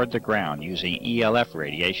atmosphere toward the ground using ELF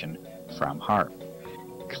radiation from HAARP.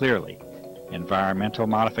 Clearly, environmental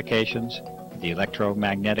modifications, the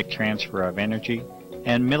electromagnetic transfer of energy,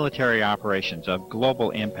 and military operations of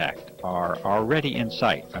global impact are already in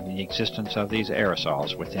sight from the existence of these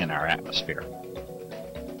aerosols within our atmosphere.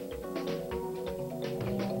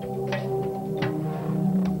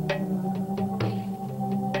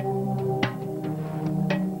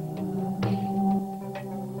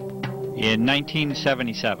 In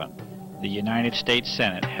 1977, the United States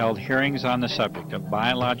Senate held hearings on the subject of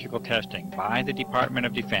biological testing by the Department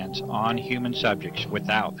of Defense on human subjects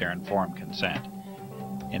without their informed consent.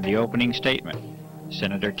 In the opening statement,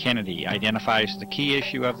 Senator Kennedy identifies the key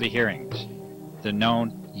issue of the hearings, the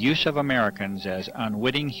known use of Americans as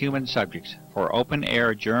unwitting human subjects for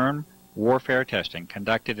open-air germ warfare testing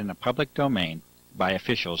conducted in the public domain by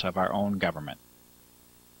officials of our own government.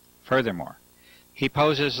 Furthermore, he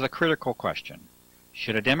poses the critical question,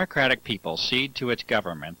 should a democratic people cede to its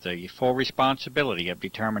government the full responsibility of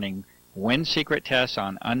determining when secret tests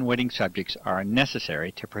on unwitting subjects are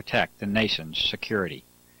necessary to protect the nation's security?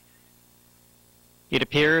 It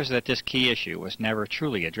appears that this key issue was never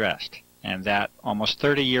truly addressed, and that, almost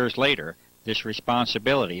 30 years later, this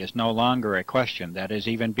responsibility is no longer a question that is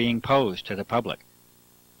even being posed to the public.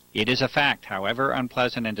 It is a fact, however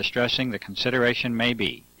unpleasant and distressing the consideration may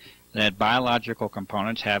be, that biological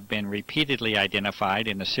components have been repeatedly identified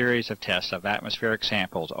in a series of tests of atmospheric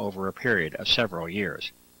samples over a period of several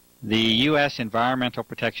years. The U.S. Environmental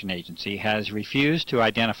Protection Agency has refused to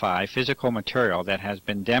identify physical material that has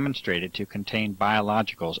been demonstrated to contain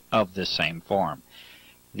biologicals of this same form.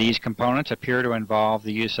 These components appear to involve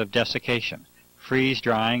the use of desiccation,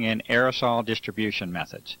 freeze-drying, and aerosol distribution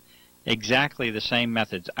methods, exactly the same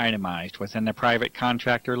methods itemized within the private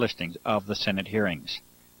contractor listings of the Senate hearings.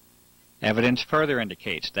 Evidence further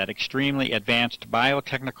indicates that extremely advanced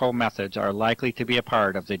biotechnical methods are likely to be a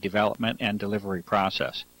part of the development and delivery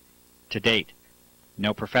process. To date,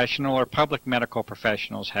 no professional or public medical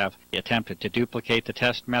professionals have attempted to duplicate the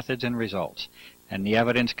test methods and results, and the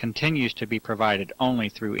evidence continues to be provided only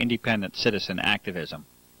through independent citizen activism.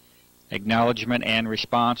 Acknowledgement and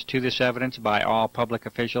response to this evidence by all public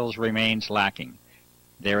officials remains lacking.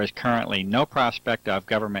 There is currently no prospect of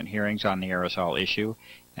government hearings on the aerosol issue,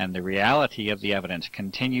 and the reality of the evidence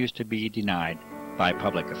continues to be denied by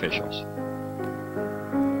public officials.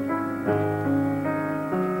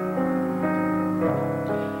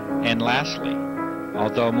 And lastly,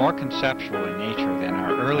 although more conceptual in nature than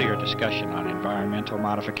our earlier discussion on environmental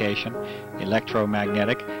modification,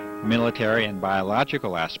 electromagnetic, military, and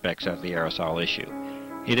biological aspects of the aerosol issue,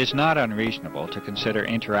 it is not unreasonable to consider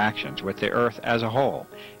interactions with the Earth as a whole.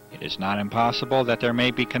 It is not impossible that there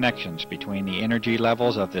may be connections between the energy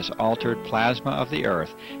levels of this altered plasma of the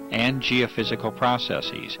Earth and geophysical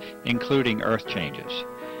processes, including Earth changes.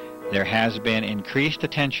 There has been increased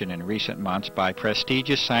attention in recent months by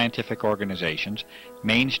prestigious scientific organizations,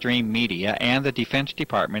 mainstream media, and the Defense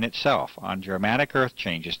Department itself on dramatic Earth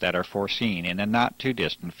changes that are foreseen in a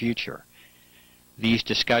not-too-distant future. These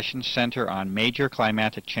discussions center on major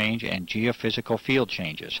climatic change and geophysical field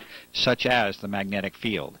changes, such as the magnetic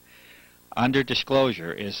field. Under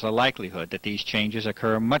disclosure is the likelihood that these changes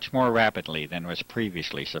occur much more rapidly than was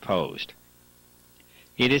previously supposed.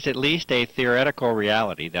 It is at least a theoretical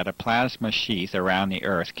reality that a plasma sheath around the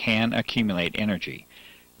Earth can accumulate energy.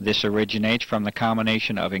 This originates from the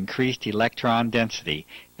combination of increased electron density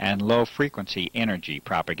and low-frequency energy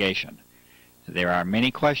propagation. There are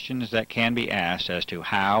many questions that can be asked as to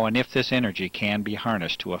how and if this energy can be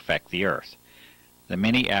harnessed to affect the Earth. The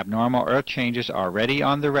many abnormal Earth changes already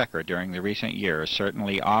on the record during the recent years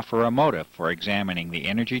certainly offer a motive for examining the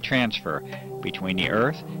energy transfer between the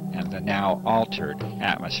Earth and the now altered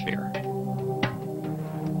atmosphere.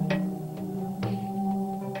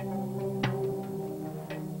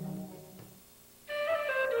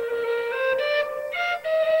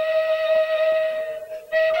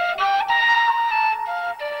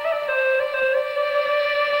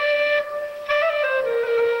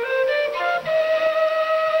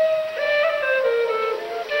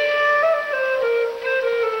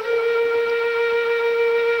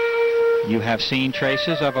 You have seen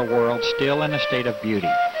traces of a world still in a state of beauty,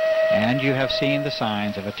 and you have seen the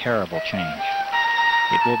signs of a terrible change.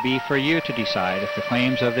 It will be for you to decide if the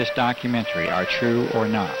claims of this documentary are true or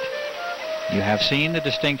not. You have seen the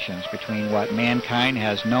distinctions between what mankind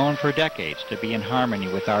has known for decades to be in harmony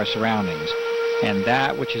with our surroundings, and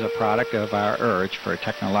that which is a product of our urge for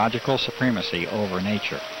technological supremacy over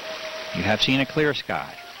nature. You have seen a clear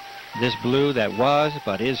sky, this blue that was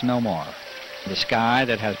but is no more. The sky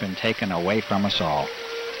that has been taken away from us all.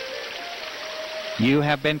 You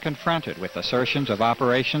have been confronted with assertions of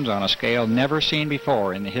operations on a scale never seen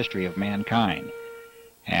before in the history of mankind,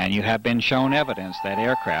 and you have been shown evidence that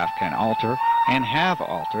aircraft can alter and have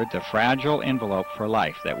altered the fragile envelope for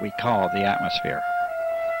life that we call the atmosphere.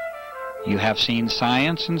 You have seen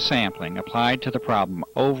science and sampling applied to the problem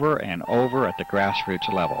over and over at the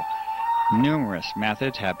grassroots level. Numerous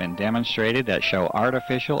methods have been demonstrated that show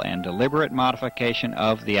artificial and deliberate modification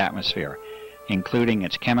of the atmosphere, including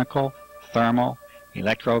its chemical, thermal,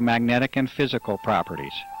 electromagnetic, and physical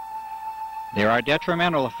properties. There are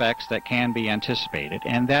detrimental effects that can be anticipated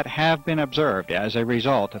and that have been observed as a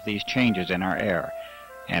result of these changes in our air,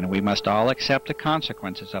 and we must all accept the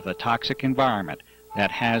consequences of the toxic environment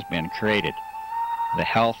that has been created. The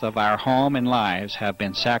health of our home and lives have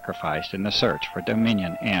been sacrificed in the search for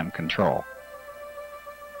dominion and control.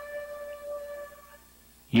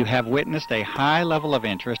 You have witnessed a high level of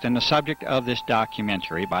interest in the subject of this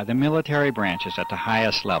documentary by the military branches at the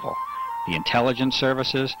highest level, the intelligence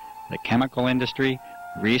services, the chemical industry,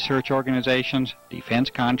 research organizations, defense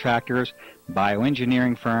contractors,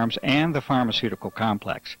 bioengineering firms, and the pharmaceutical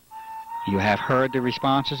complex. You have heard the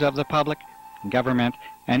responses of the public, government,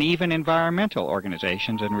 and even environmental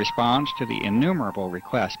organizations in response to the innumerable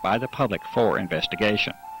requests by the public for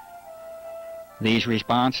investigation. These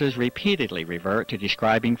responses repeatedly revert to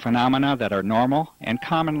describing phenomena that are normal and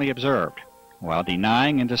commonly observed, while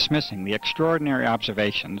denying and dismissing the extraordinary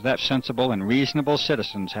observations that sensible and reasonable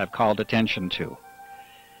citizens have called attention to.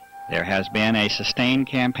 There has been a sustained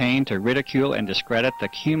campaign to ridicule and discredit the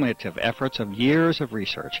cumulative efforts of years of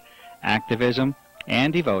research, activism,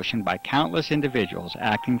 and devotion by countless individuals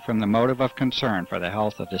acting from the motive of concern for the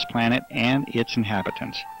health of this planet and its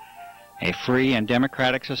inhabitants. A free and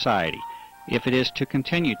democratic society, if it is to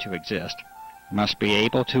continue to exist, must be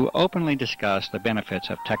able to openly discuss the benefits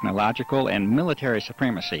of technological and military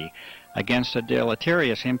supremacy against the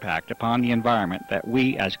deleterious impact upon the environment that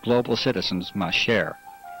we as global citizens must share.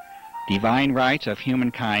 Divine rights of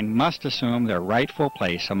humankind must assume their rightful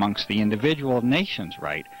place amongst the individual nation's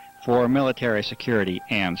right for military security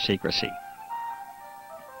and secrecy.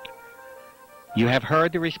 You have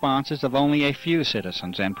heard the responses of only a few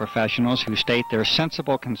citizens and professionals who state their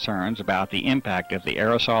sensible concerns about the impact of the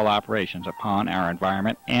aerosol operations upon our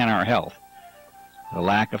environment and our health. The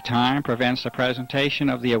lack of time prevents the presentation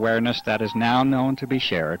of the awareness that is now known to be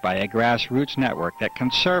shared by a grassroots network that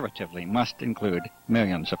conservatively must include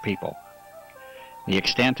millions of people. The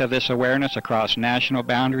extent of this awareness across national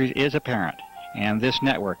boundaries is apparent, and this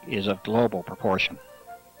network is of global proportion.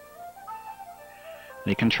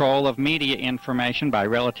 The control of media information by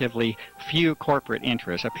relatively few corporate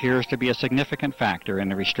interests appears to be a significant factor in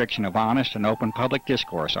the restriction of honest and open public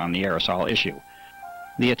discourse on the aerosol issue.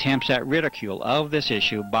 The attempts at ridicule of this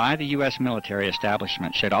issue by the U.S. military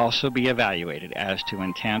establishment should also be evaluated as to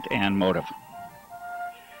intent and motive.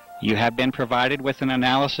 You have been provided with an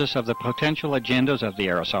analysis of the potential agendas of the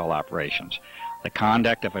aerosol operations. The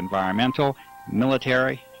conduct of environmental,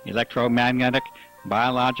 military, electromagnetic,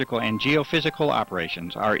 biological, and geophysical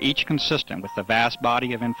operations are each consistent with the vast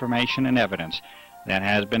body of information and evidence that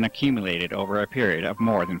has been accumulated over a period of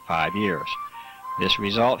more than 5 years. This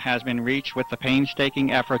result has been reached with the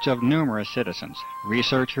painstaking efforts of numerous citizens,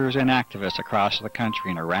 researchers, and activists across the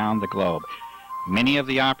country and around the globe. Many of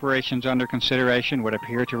the operations under consideration would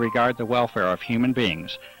appear to regard the welfare of human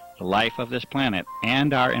beings, the life of this planet,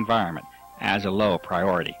 and our environment as a low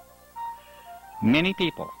priority. Many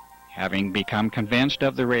people, having become convinced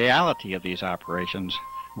of the reality of these operations,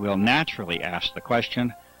 will naturally ask the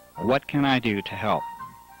question, what can I do to help?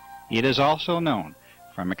 It is also known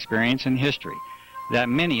from experience in history that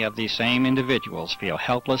many of these same individuals feel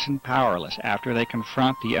helpless and powerless after they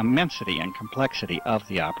confront the immensity and complexity of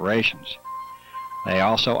the operations. They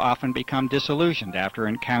also often become disillusioned after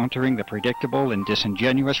encountering the predictable and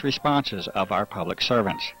disingenuous responses of our public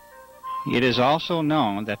servants. It is also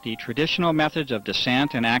known that the traditional methods of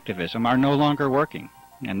dissent and activism are no longer working,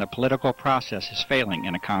 and the political process is failing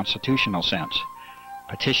in a constitutional sense.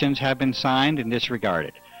 Petitions have been signed and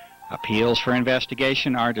disregarded. Appeals for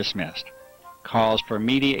investigation are dismissed. Calls for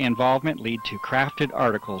media involvement lead to crafted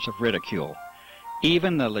articles of ridicule.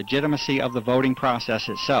 Even the legitimacy of the voting process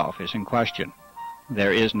itself is in question.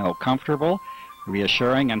 There is no comfortable,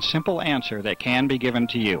 reassuring, and simple answer that can be given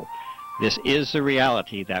to you. This is the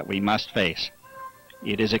reality that we must face.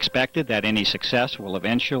 It is expected that any success will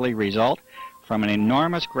eventually result from an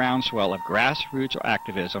enormous groundswell of grassroots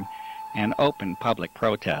activism and open public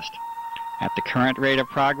protest. At the current rate of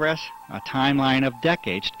progress, a timeline of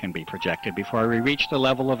decades can be projected before we reach the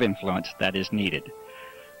level of influence that is needed.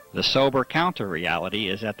 The sober counter-reality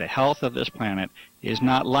is that the health of this planet is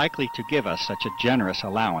not likely to give us such a generous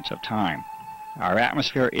allowance of time. Our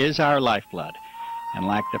atmosphere is our lifeblood, and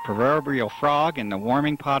like the proverbial frog in the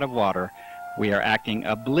warming pot of water, we are acting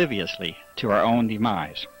obliviously to our own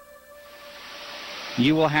demise.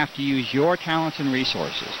 You will have to use your talents and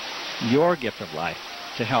resources, your gift of life,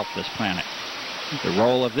 to help this planet. The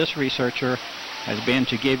role of this researcher has been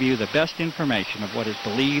to give you the best information of what is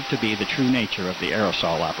believed to be the true nature of the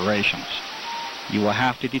aerosol operations. You will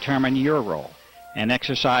have to determine your role and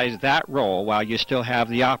exercise that role while you still have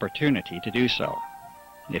the opportunity to do so.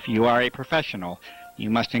 If you are a professional, you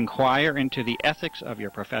must inquire into the ethics of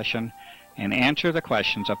your profession and answer the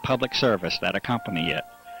questions of public service that accompany it.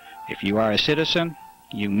 If you are a citizen,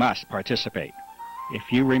 you must participate.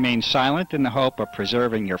 If you remain silent in the hope of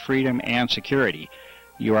preserving your freedom and security,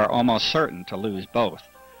 you are almost certain to lose both.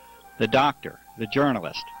 The doctor, the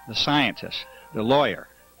journalist, the scientist, the lawyer,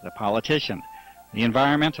 the politician, the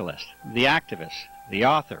environmentalist, the activist, the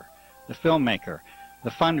author, the filmmaker, the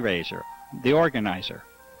fundraiser, the organizer.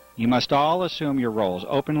 You must all assume your roles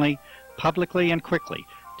openly, publicly, and quickly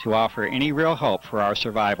to offer any real hope for our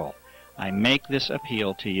survival. I make this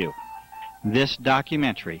appeal to you. This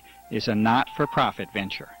documentary is a not-for-profit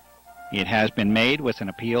venture. It has been made with an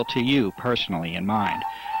appeal to you personally in mind.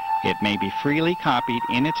 It may be freely copied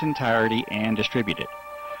in its entirety and distributed.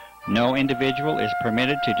 No individual is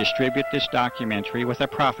permitted to distribute this documentary with a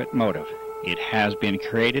profit motive. It has been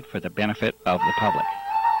created for the benefit of the public.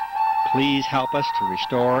 Please help us to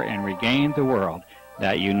restore and regain the world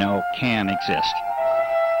that you know can exist.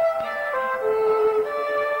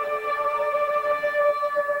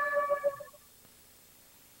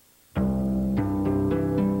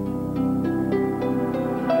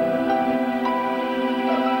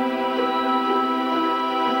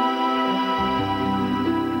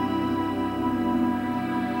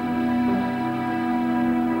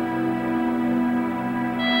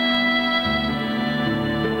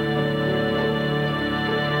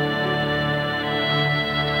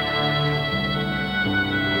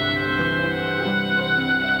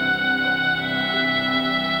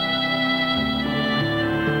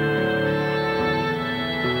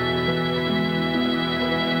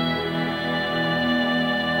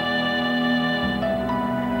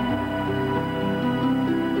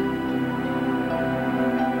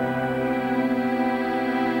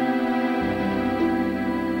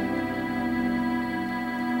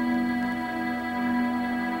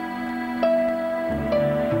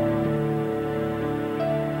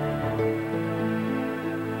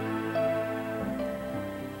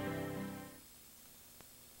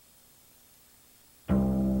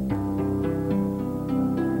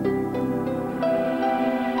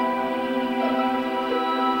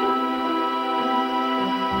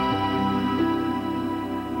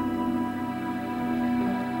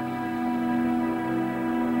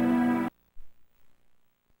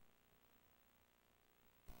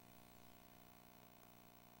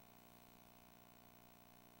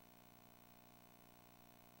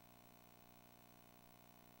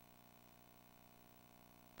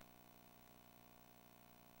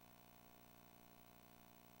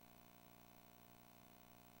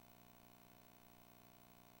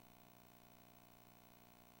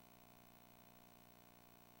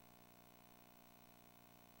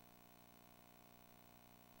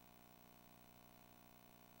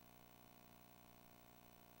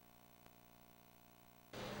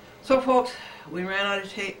 So folks, we ran out of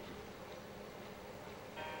tape.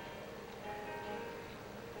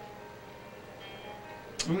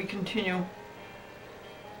 And we continue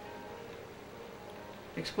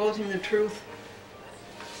exposing the truth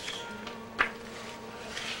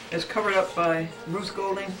as covered up by Bruce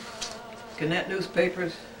Golding, Gannett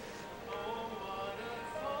newspapers,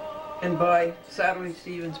 and by Satterley,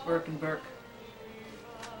 Stevens, Burke and Burke.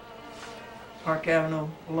 Park Avenue,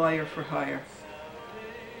 liar for hire.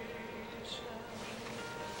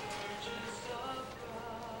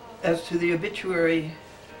 As to the obituary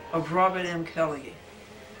of Robert M. Kelly.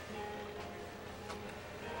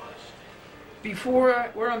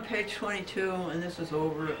 Before, we're on page 22, and this is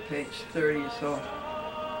over at page 30 or so.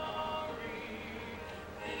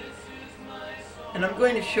 And I'm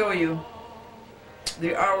going to show you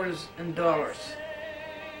the hours and dollars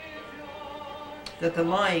that the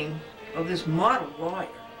lying of this model lawyer,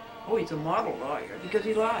 oh, he's a model lawyer because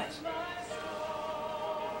he lies.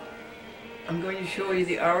 I'm going to show you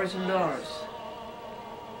the hours and dollars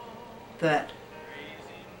that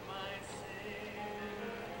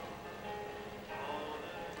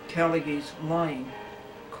Callaghan's lying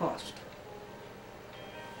cost.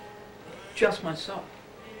 Just myself,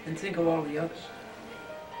 and think of all the others.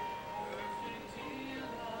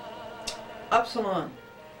 Upsilon.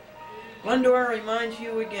 Glendora reminds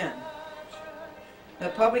you again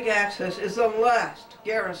that public access is the last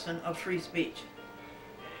garrison of free speech.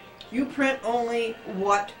 You print only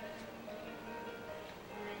what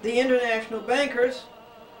the international bankers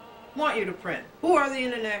want you to print. Who are the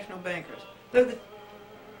international bankers? They're the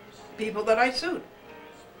people that I sued.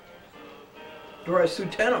 Or I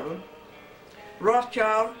sued 10 of them.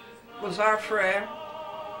 Rothschild, Lazar Frere,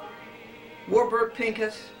 Warburg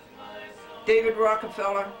Pincus, David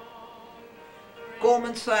Rockefeller,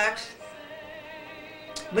 Goldman Sachs,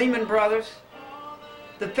 Lehman Brothers,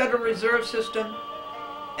 the Federal Reserve System,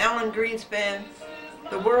 Alan Greenspan,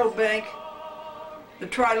 the World Bank, the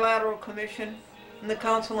Trilateral Commission, and the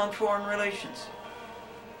Council on Foreign Relations.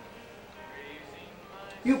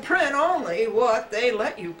 You print only what they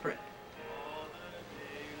let you print.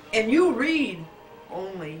 And you read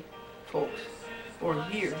only, folks, or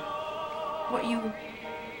hear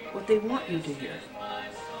what they want you to hear.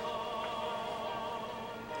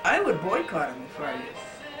 I would boycott them if I were you.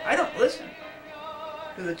 I don't listen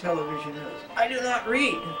to the television news. I do not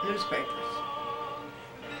read newspapers.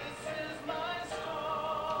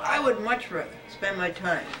 I would much rather spend my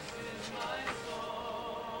time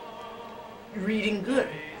reading good.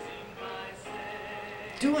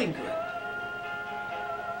 doing good,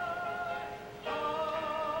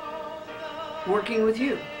 working with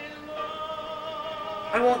you.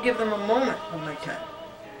 I won't give them a moment of my time.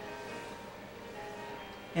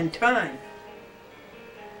 And time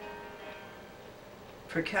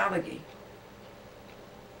for Callagy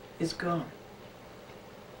is gone.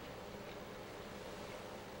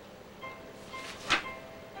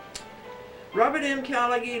 Robert M.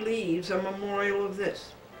 Callagy leaves a memorial of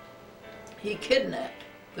this. He kidnapped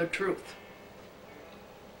the truth.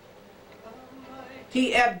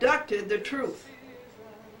 He abducted the truth.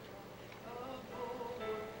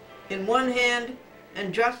 In one hand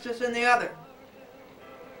and justice in the other.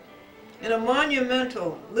 In a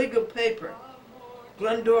monumental legal paper,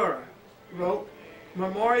 Glendora wrote,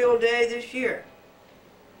 Memorial Day this year.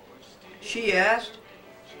 She asked,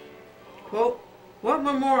 quote, what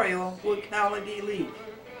memorial will Callagy leave?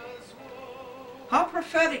 How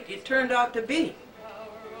prophetic it turned out to be.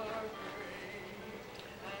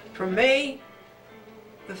 From May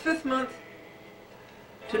the 5th month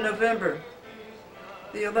to November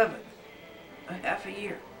the 11th, a half a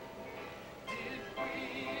year.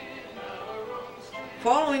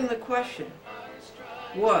 Following the question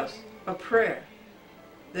was a prayer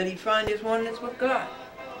that he find his oneness with God.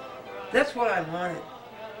 That's what I wanted,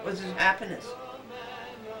 was his happiness.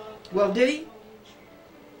 Well, did he?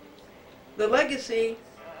 The legacy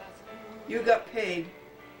you got paid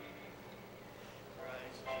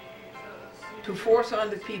to force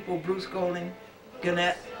onto people, Bruce Golding,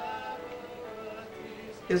 Gannett,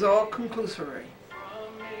 is all conclusory.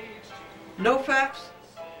 No facts,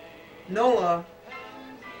 no law.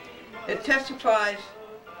 It testifies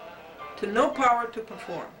to no power to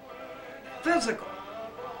perform. Physical,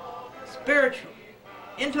 spiritual,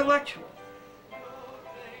 intellectual,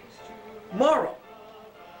 moral,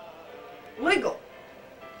 legal.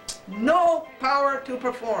 No power to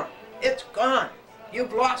perform. It's gone.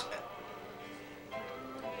 You've lost it.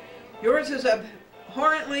 Yours is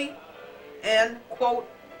abhorrently and, quote,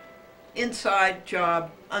 inside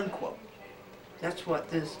job, unquote. That's what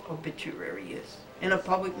this obituary is in a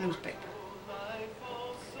public newspaper.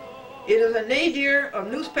 It is a nadir of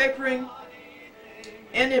newspapering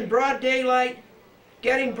and in broad daylight,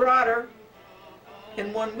 getting broader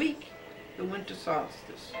in 1 week, the winter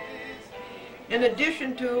solstice. In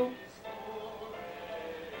addition to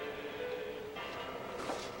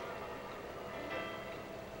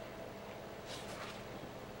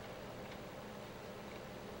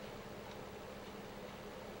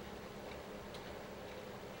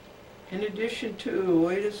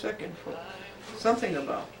wait a second, something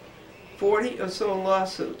about 40 or so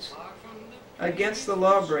lawsuits against the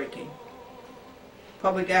law-breaking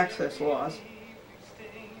public access laws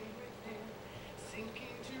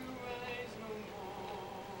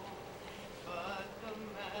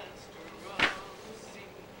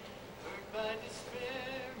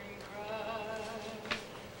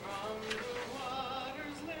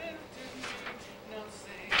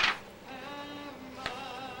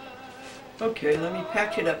Okay, let me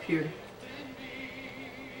patch it up here.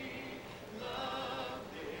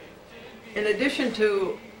 In addition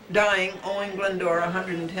to dying, owing Glendora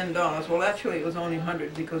 $110, well actually it was only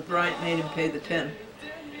 $100 because Bryant made him pay the $10,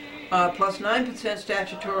 plus 9%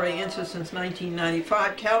 statutory interest since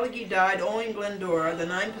 1995, Callagy died owing Glendora the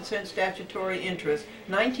 9% statutory interest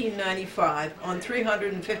 1995 on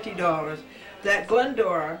 $350 that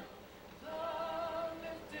Glendora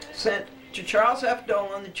sent to Charles F.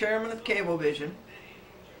 Dolan, the chairman of Cablevision,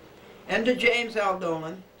 and to James L.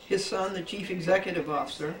 Dolan, his son, the chief executive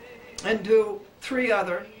officer, and to 3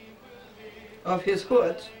 other of his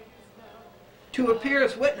hoods, to appear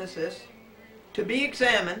as witnesses, to be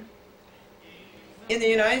examined in the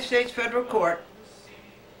United States Federal Court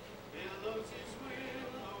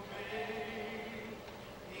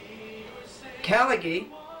Callagy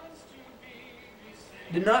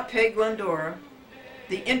did not pay Glendora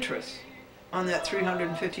the interest on that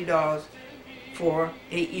 $350 for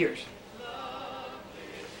 8 years.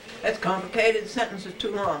 That's complicated. The sentence is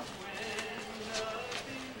too long.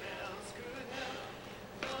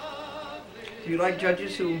 Do you like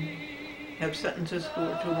judges who have sentences who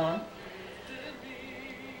are too long?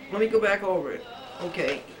 Let me go back over it.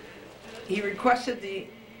 Okay. He requested the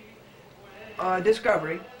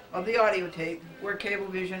discovery of the audio tape where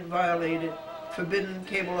Cablevision violated forbidden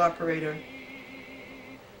cable operator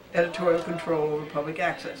editorial control over public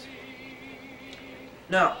access.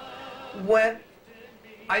 Now, when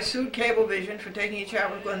I sued Cablevision for taking a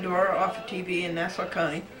chat with Glendora off of TV in Nassau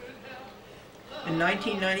County in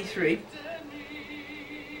 1993,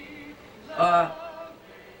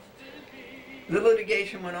 The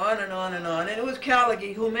litigation went on and on and on, and it was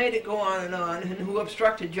Callaghan who made it go on and who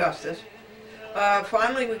obstructed justice.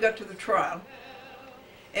 Finally, we got to the trial.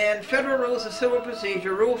 And Federal Rules of Civil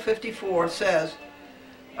Procedure, Rule 54, says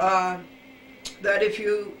that if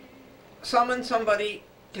you summon somebody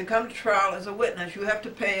to come to trial as a witness, you have to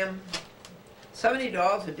pay him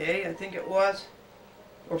 $70 a day, I think it was,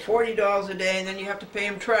 or $40 a day, and then you have to pay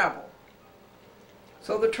him travel.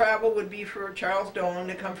 So the travel would be for Charles Dolan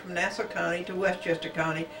to come from Nassau County to Westchester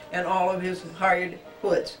County, and all of his hired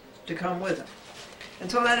hoods to come with him. And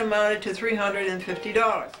so that amounted to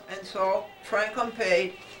 $350. And so Franklin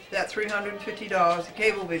paid that $350 to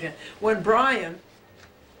Cablevision. When Brian,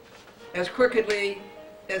 as crookedly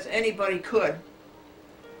as anybody could,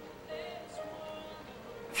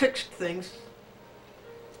 fixed things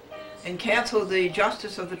and canceled the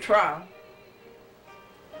justice of the trial,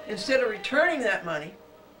 instead of returning that money,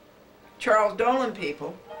 Charles Dolan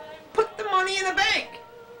people put the money in the bank.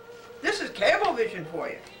 This is Cablevision for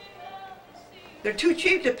you. They're too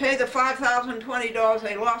cheap to pay the $5,020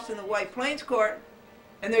 they lost in the White Plains court,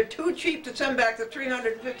 and they're too cheap to send back the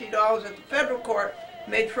 $350 at the federal court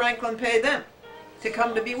made Franklin pay them to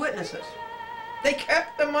come to be witnesses. They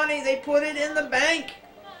kept the money, they put it in the bank.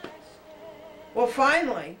 Well,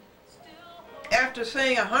 finally, after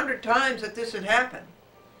saying 100 times that this had happened,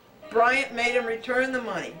 Bryant made him return the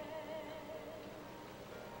money.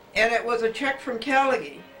 And it was a check from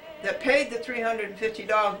Callaghan that paid the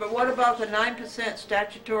 $350, but what about the 9%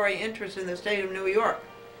 statutory interest in the state of New York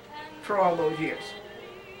for all those years?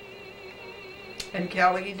 And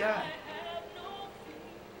Callaghan died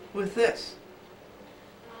with this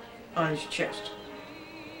on his chest.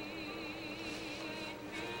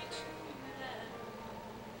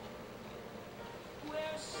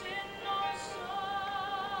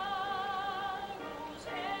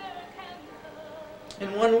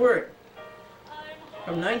 In one word,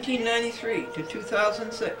 from 1993 to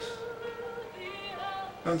 2006,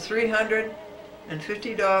 from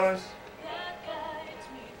 $350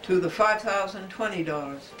 to the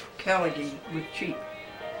 $5,020, Callaghan was cheap.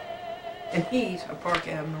 And he's a Park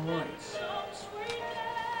Avenue lawyer.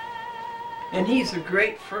 And he's a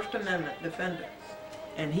great First Amendment defender.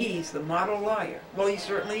 And he's the model lawyer. Well, he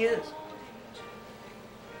certainly is.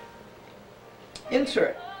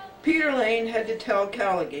 Insert. Peter Lane had to tell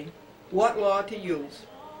Callaghan what law to use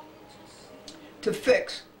to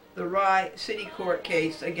fix the Rye City Court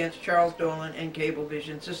case against Charles Dolan and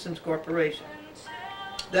Cablevision Systems Corporation.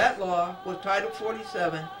 That law was Title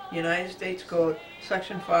 47, United States Code,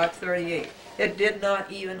 Section 538. It did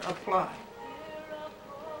not even apply.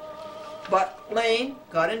 But Lane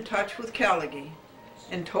got in touch with Callaghan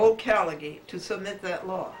and told Callaghan to submit that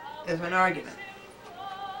law as an argument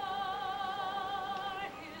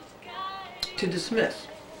to dismiss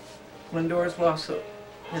Glendora's lawsuit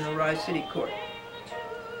in the Rye City Court.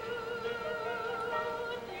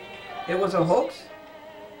 It was a hoax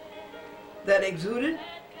that exuded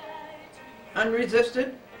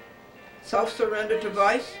unresisted self-surrender to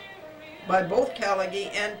vice by both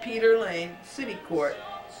Callaghan and Peter Lane, City Court,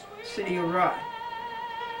 City of Rye.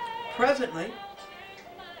 Presently,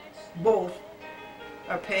 both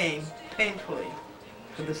are paying painfully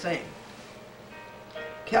for the same.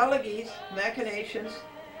 Callaghan's machinations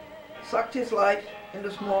sucked his life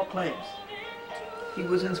into small claims. He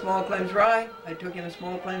was in Small Claims Rye, I took him to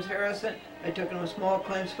Small Claims Harrison, I took him to Small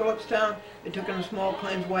Claims Phillipstown, I took him to Small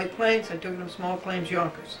Claims White Plains, I took him to Small Claims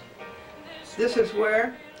Yonkers. This is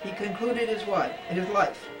where he concluded his life.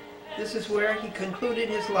 This is where he concluded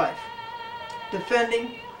his life,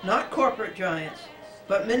 defending not corporate giants,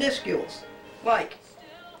 but minuscules like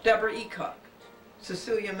Deborah Eacock,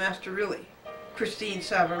 Cecilia Masterilli, Christine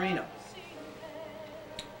Savarino.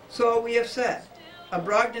 So we have said, a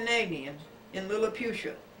Brogdonian in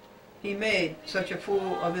Lilliputian, he made such a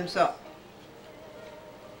fool of himself.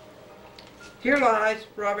 Here lies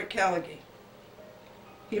Robert Callaghan.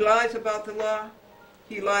 He lies about the law,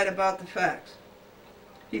 he lied about the facts.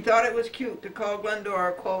 He thought it was cute to call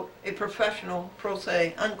Glendora, quote, a professional pro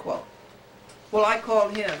se, unquote. Well, I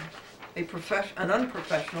called him an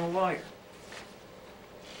unprofessional lawyer.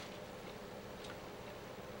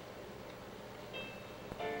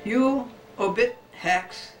 You obit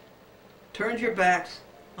hacks turned your backs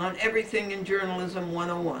on everything in Journalism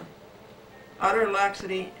 101. Utter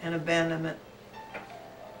laxity and abandonment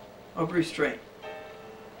of restraint.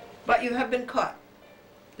 But you have been caught.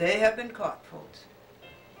 They have been caught, folks.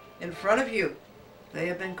 In front of you, they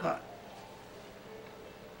have been caught.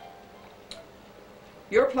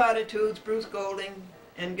 Your platitudes, Bruce Golding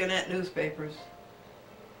and Gannett newspapers,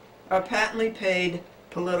 are patently paid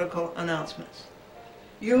political announcements.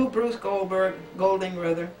 You, Bruce Golding,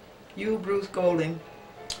 you, Bruce Golding,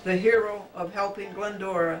 the hero of helping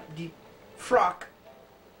Glendora defrock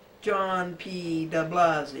John P. de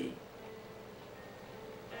Blasio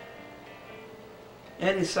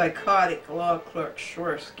and his psychotic law clerk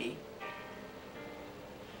Schwersky,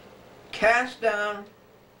 cast down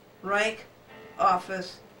rank,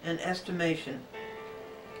 office, and estimation,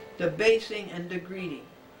 debasing and degrading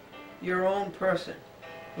your own person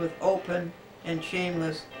with open and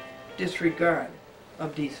shameless disregard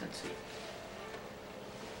of decency.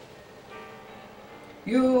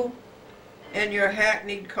 You and your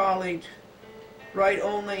hackneyed colleagues write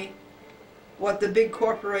only what the big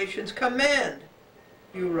corporations command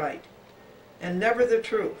you write, and never the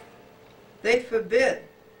truth. They forbid.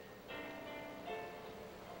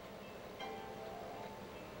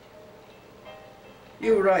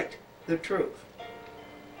 You write the truth.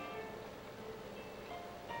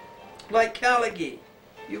 Like Caligari,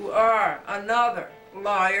 you are another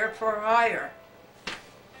liar for hire.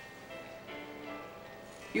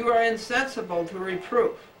 You are insensible to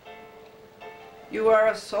reproof. You are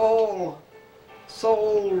a sold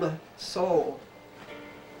soul.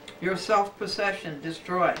 Your self-possession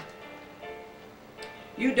destroyed.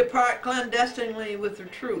 You depart clandestinely with the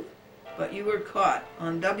truth, but you were caught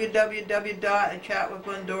on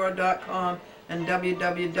www.achatwithglendora.com and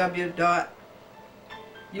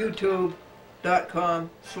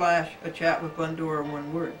www.youtube.com/achatwithglendora,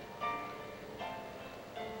 one word.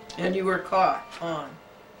 And you were caught on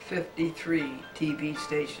 53 TV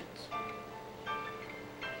stations.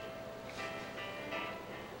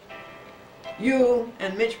 You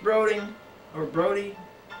and Mitch Brody are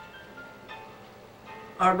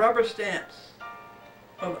rubber stamps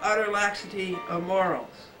of utter laxity of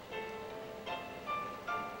morals.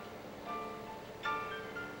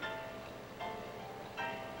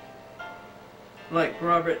 Like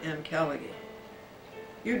Robert M. Caligari.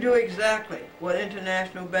 You do exactly what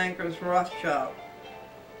international bankers Rothschild,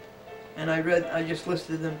 and I just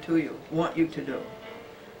listed them to you, want you to do.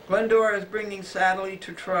 Glendora is bringing Satterley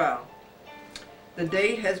to trial. The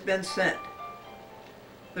date has been set.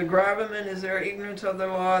 The gravamen is their ignorance of the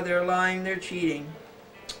law, their lying, their cheating,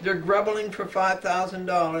 their grubbling for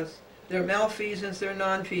 $5,000, their malfeasance, their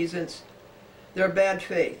nonfeasance, their bad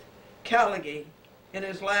faith. Caligari, in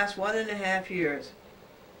his last 1.5 years,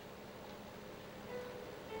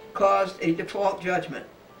 caused a default judgment.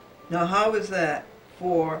 Now how is that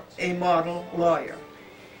for a model lawyer?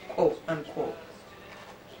 Quote, unquote.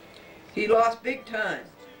 He lost big time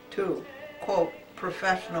to, quote,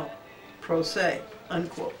 professional pro se,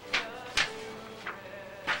 unquote.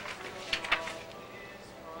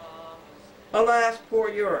 Alas, poor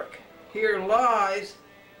York. Here lies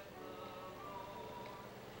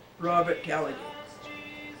Robert Caligari.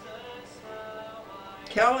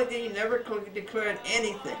 Caligari never declared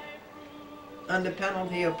anything under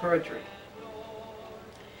penalty of perjury.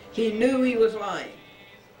 He knew he was lying.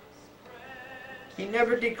 He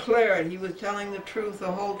never declared he was telling the truth,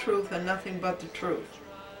 the whole truth, and nothing but the truth.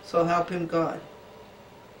 So help him God.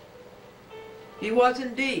 He was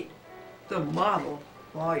indeed the model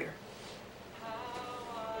lawyer.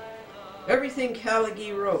 Everything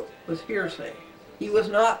Caligari wrote was hearsay. He was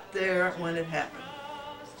not there when it happened.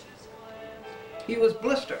 He was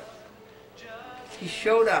blister. He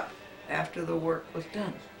showed up after the work was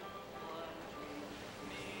done.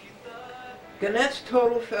 Gannett's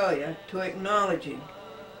total failure to acknowledging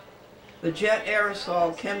the jet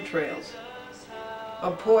aerosol chemtrails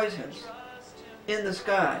of poisons in the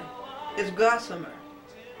sky is gossamer.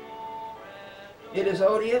 It is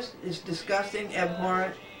odious, it's disgusting,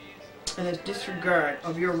 abhorrent, and it's disregard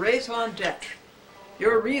of your raison d'etre,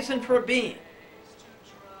 your reason for being,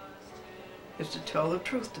 is to tell the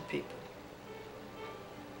truth to people.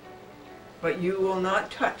 But you will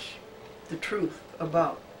not touch the truth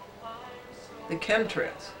about the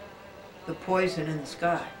chemtrails, the poison in the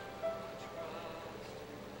sky,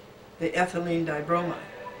 the ethylene dibromide,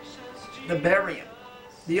 the barium,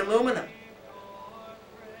 the aluminum.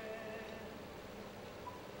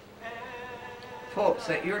 Folks,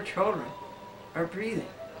 that your children are breathing.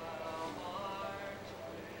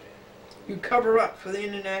 You cover up for the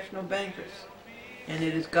international bankers, and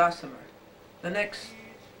it is gossamer. The next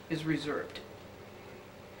is reserved.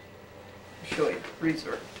 I'll show you,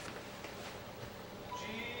 reserved.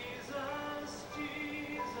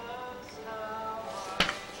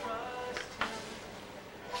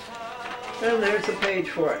 And there's the page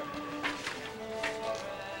for it.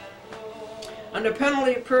 Under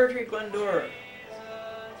penalty of perjury, Glendora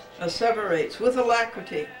asseverates with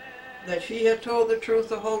alacrity that she had told the truth,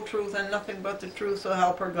 the whole truth, and nothing but the truth, so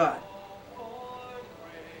help her God.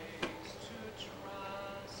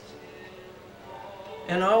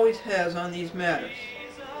 and always has on these matters.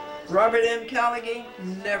 Robert M. Callaghy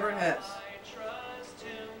never has.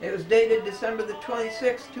 It was dated December the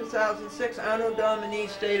 26th, 2006, Anno Domini,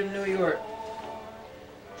 State of New York,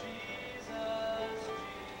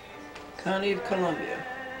 County of Columbia.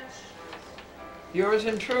 Yours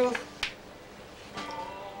in truth,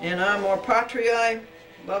 in amor patriae,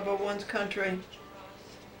 love of one's country,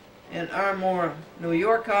 and amor New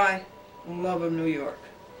Yorki, love of New York.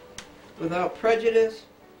 Without prejudice,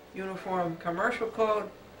 Uniform Commercial Code,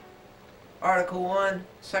 Article 1,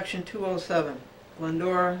 Section 207.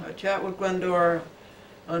 Glendora, a chat with Glendora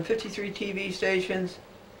on 53 TV stations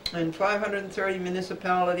and 530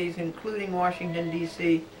 municipalities, including Washington,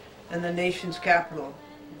 D.C., and the nation's capital,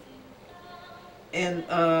 and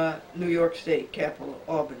New York State capital,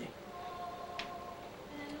 Albany.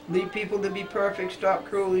 Lead people to be perfect, stop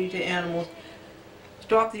cruelty to animals,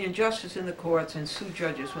 stop the injustice in the courts, and sue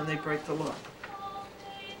judges when they break the law.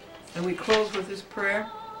 And we close with this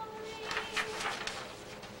prayer.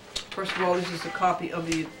 First of all, this is a copy of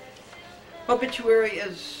the obituary,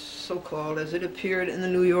 as so-called, as it appeared in the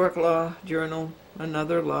New York Law Journal,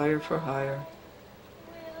 Another Liar for Hire.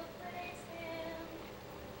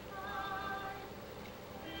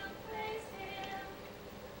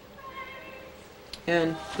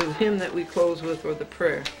 And the hymn that we close with, or the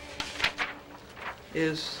prayer,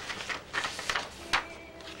 is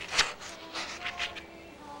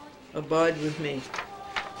Abide with Me.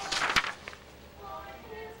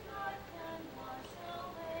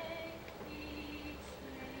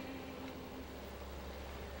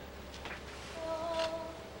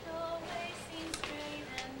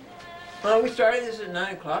 Well, we started this at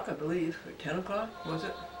 9 o'clock, I believe, or 10 o'clock, was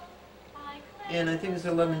it? And I think it was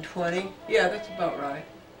 11:20. Yeah, that's about right.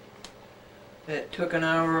 It took an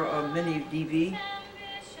hour of mini DV.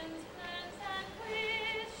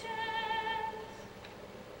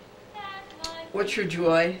 What's your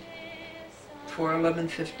joy for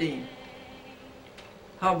 11:15?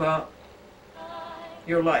 How about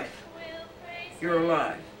your life? You're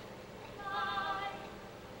alive.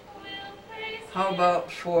 How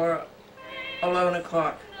about for 11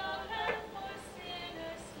 o'clock?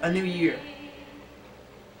 A new year.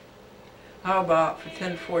 How about for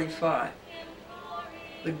 10:45?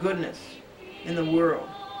 The goodness in the world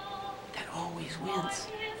that always wins.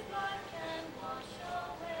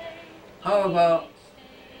 How about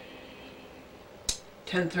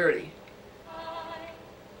 10:30?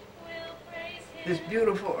 This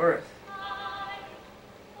beautiful earth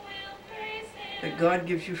that God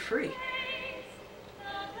gives you free.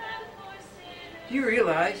 Do you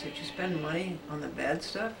realize that you spend money on the bad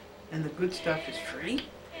stuff and the good stuff is free?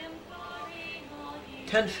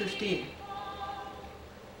 10:15.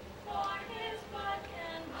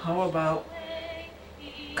 How about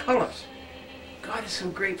colors? God is so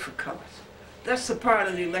great for colors. That's the part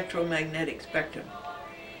of the electromagnetic spectrum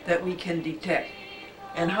that we can detect.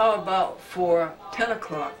 And how about for 10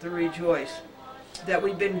 o'clock, the rejoice that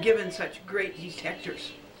we've been given such great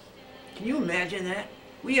detectors? Can you imagine that?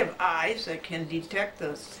 We have eyes that can detect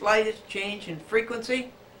the slightest change in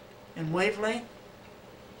frequency and wavelength.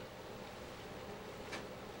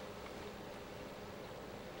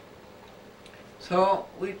 So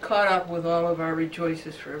we've caught up with all of our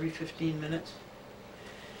rejoices for every 15 minutes.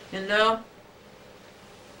 And now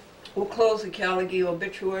we'll close the Callaghy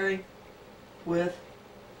obituary with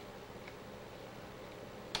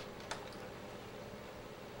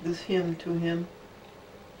this hymn to him,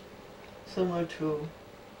 similar to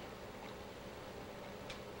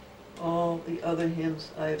all the other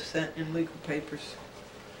hymns I have sent in legal papers,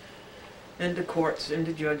 and to courts, and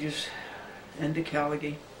to judges, and to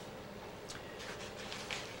Callaghy.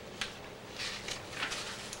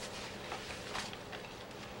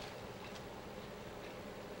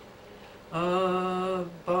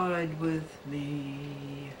 Abide with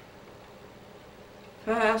me.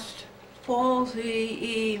 Fast falls the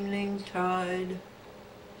evening tide.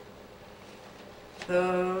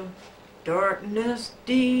 The darkness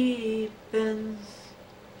deepens.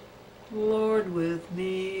 Lord, with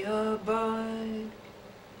me abide.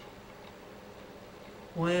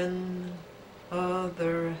 When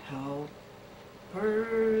other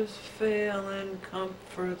helpers fail and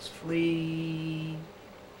comforts flee,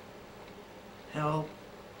 help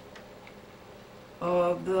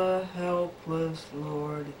of the helpless,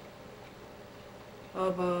 Lord,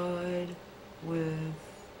 abide with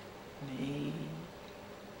me.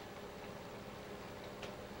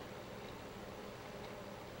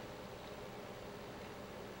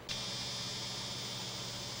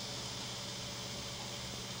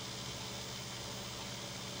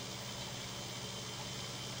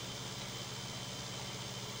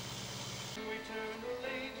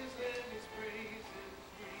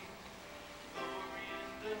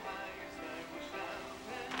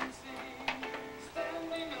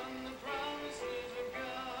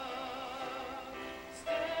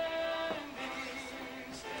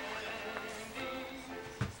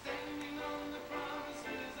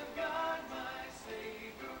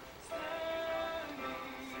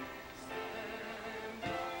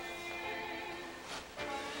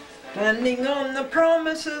 Standing on the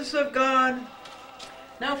promises of God.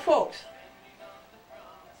 Now, folks,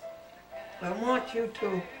 I want you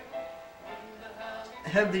to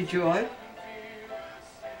have the joy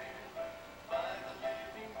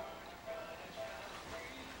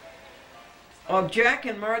of Jack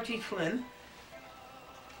and Margie Flynn,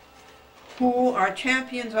 who are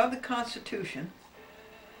champions of the Constitution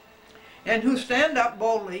and who stand up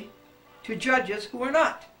boldly to judges who are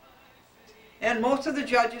not. And most of the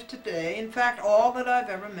judges today, in fact all that I've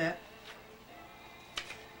ever met,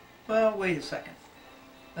 well, wait a second,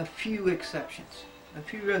 a few exceptions, a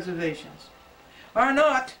few reservations, are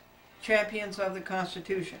not champions of the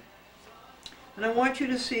Constitution. And I want you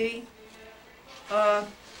to see their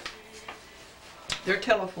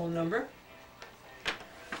telephone number,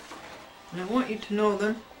 and I want you to know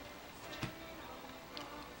them.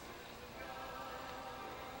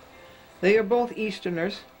 They are both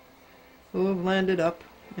Easterners who have landed up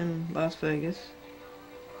in Las Vegas.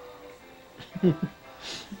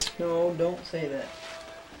 No, don't say that.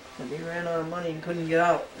 They ran out of money and couldn't get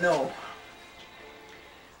out. No.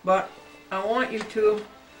 But I want you to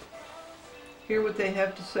hear what they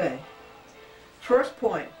have to say. First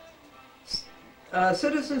point.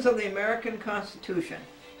 Citizens of the American Constitution.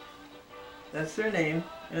 That's their name.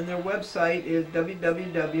 And their website is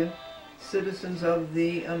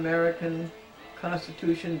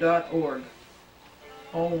www.citizensoftheamericanconstitution.org.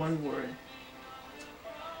 All one word.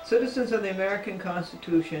 Citizens of the American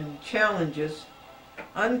Constitution challenges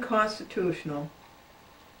unconstitutional,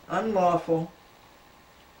 unlawful,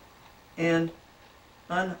 and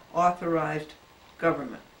unauthorized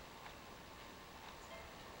government.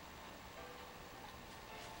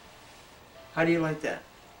 How do you like that?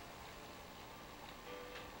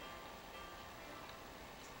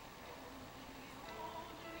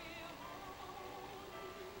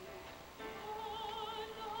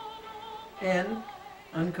 And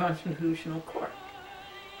unconstitutional court.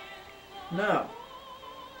 Now,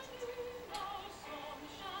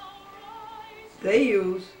 they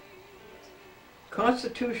use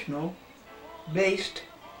constitutional-based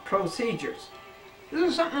procedures. Is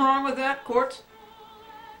there something wrong with that, courts?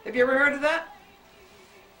 Have you ever heard of that?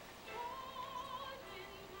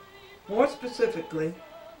 More specifically,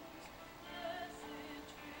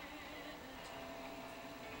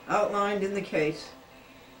 outlined in the case,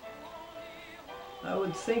 I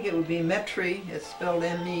would think it would be Metri, it's spelled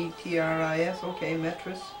M-E-T-R-I-S, okay,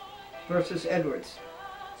 Metris, versus Edwards.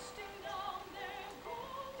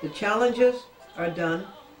 The challenges are done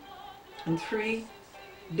in 3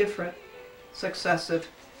 different successive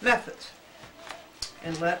methods.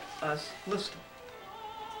 And let us list them.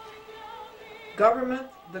 Government,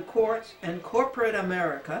 the courts, and corporate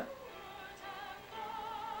America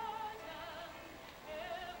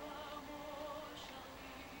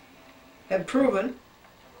have proven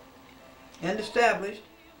and established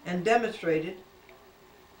and demonstrated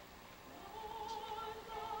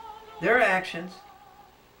their actions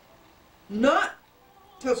not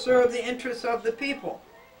to serve the interests of the people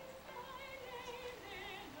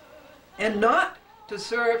and not to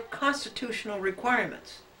serve constitutional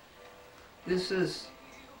requirements. This is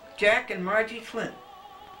Jack and Margie Flynn.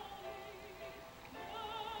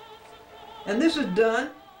 And this is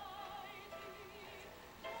done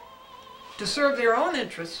to serve their own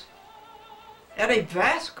interests at a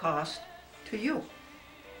vast cost to you.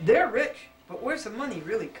 They're rich, but where's the money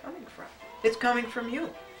really coming from? It's coming from you.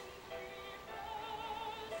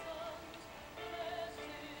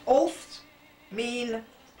 Oaths mean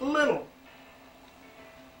little,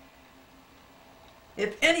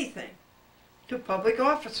 if anything, to public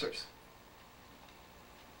officers.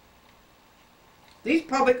 These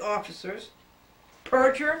public officers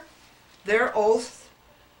perjure their oaths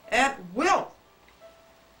at will.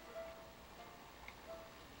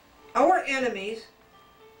 Our enemies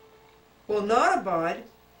will not abide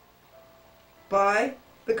by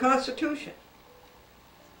the Constitution,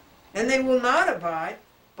 and they will not abide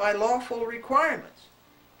by lawful requirements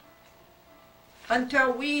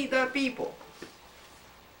until we, the people,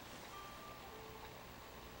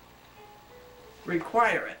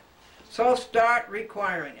 require it. So start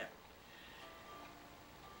requiring it.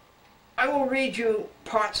 I will read you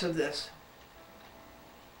parts of this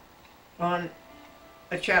on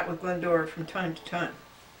a chat with Glendora from time to time.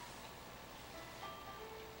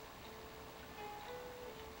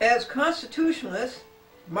 As constitutionalists,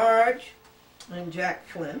 Marge and Jack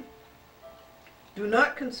Flynn do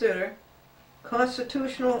not consider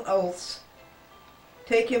constitutional oaths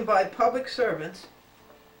taken by public servants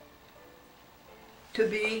to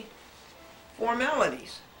be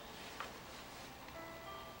formalities,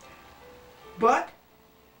 but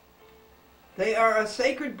They are a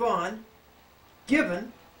sacred bond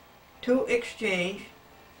given to exchange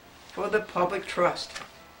for the public trust.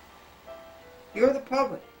 You're the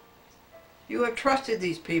public. You have trusted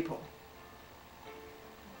these people.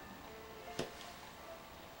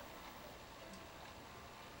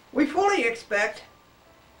 We fully expect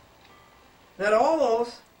that all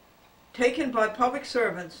oaths taken by public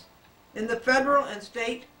servants in the federal and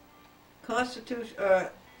state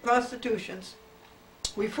constitutions,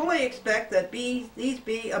 we fully expect that these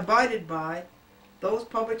be abided by those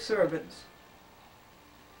public servants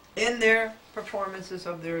in their performances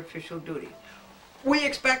of their official duty. We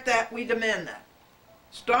expect that. We demand that.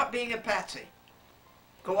 Stop being a patsy.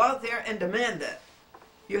 Go out there and demand that.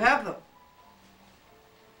 You have them.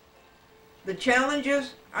 The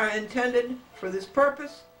challenges are intended for this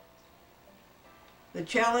purpose. The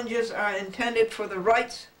challenges are intended for the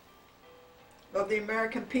rights of the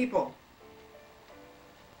American people.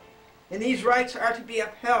 And these rights are to be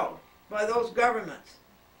upheld by those governments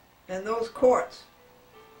and those courts.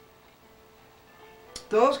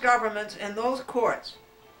 Those governments and those courts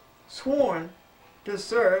sworn to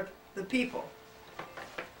serve the people.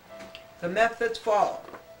 The methods follow.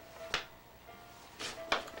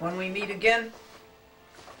 When we meet again,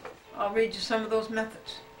 I'll read you some of those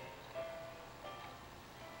methods.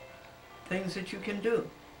 Things that you can do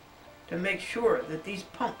to make sure that these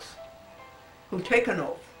punks who take an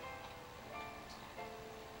oath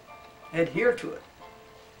adhere to it.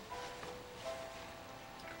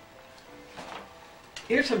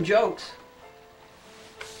 Here's some jokes.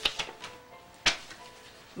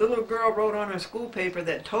 Little girl wrote on her school paper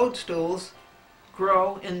that toadstools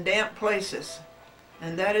grow in damp places,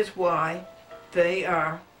 and that is why they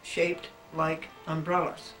are shaped like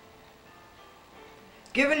umbrellas.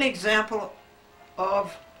 Give an example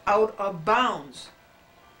of out of bounds,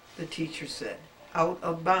 the teacher said. Out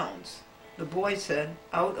of bounds. The boy said,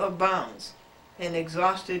 out of bounds. An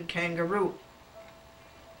exhausted kangaroo.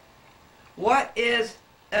 What is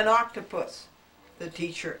an octopus? The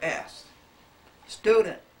teacher asked.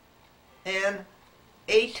 Student, an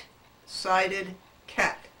 8-sided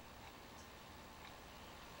cat.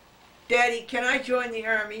 Daddy, can I join the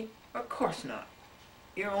army? Of course not.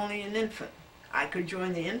 You're only an infant. I could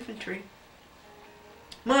join the infantry.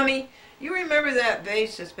 Mommy, you remember that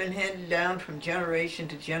vase that's been handed down from generation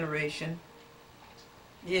to generation?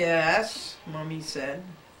 Yes, Mommy said.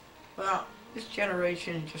 Well, this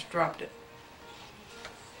generation just dropped it.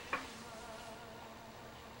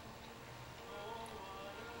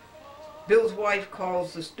 Bill's wife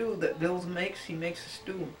calls the stew that Bill makes, he makes a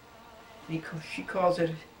stew. She calls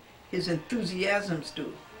it his enthusiasm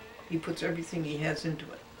stew. He puts everything he has into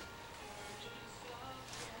it.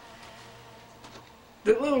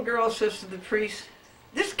 The little girl says to the priest,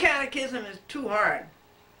 this catechism is too hard.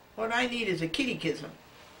 What I need is a kiddykism.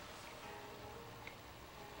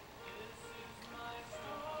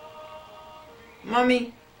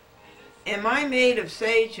 Mummy, am I made of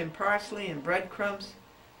sage and parsley and breadcrumbs?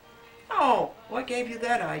 Oh, what gave you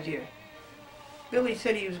that idea? Billy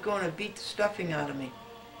said he was going to beat the stuffing out of me.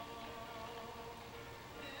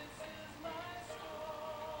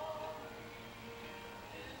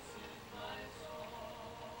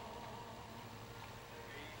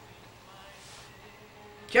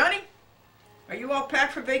 Johnny, are you all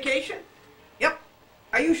packed for vacation? Yep.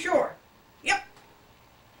 Are you sure? Yep.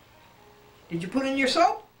 Did you put in your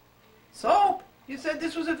soap? Soap? You said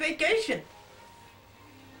this was a vacation.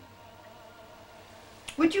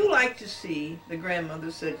 Would you like to see, the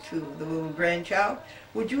grandmother said to the little grandchild,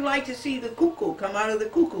 would you like to see the cuckoo come out of the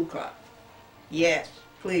cuckoo clock? Yes,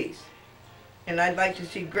 please. And I'd like to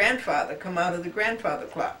see grandfather come out of the grandfather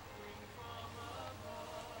clock.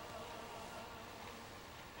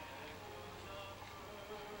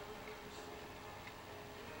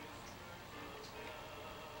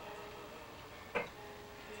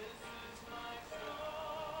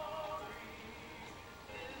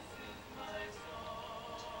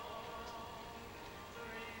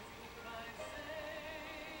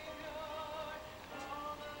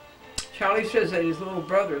 Charlie says that his little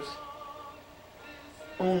brother's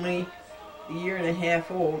only a year and a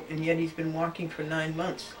half old, and yet he's been walking for 9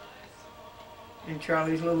 months. And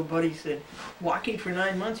Charlie's little buddy said, walking for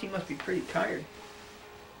 9 months, he must be pretty tired.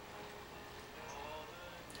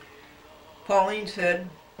 Pauline said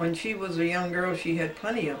when she was a young girl, she had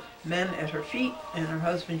plenty of men at her feet and her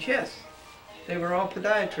husband's chest. They were all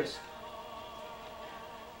podiatrists.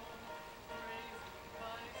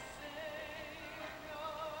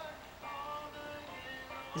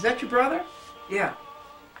 Is that your brother? Yeah.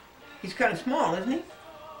 He's kind of small, isn't he?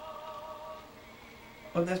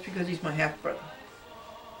 Well, that's because he's my half-brother.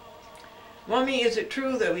 Mommy, is it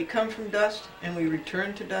true that we come from dust and we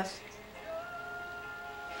return to dust?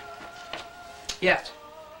 Yes.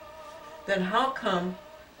 Then how come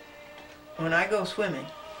when I go swimming,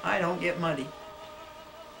 I don't get muddy?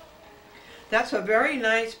 That's a very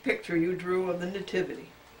nice picture you drew of the Nativity.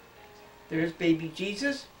 There's baby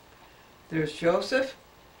Jesus, there's Joseph,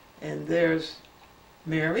 and there's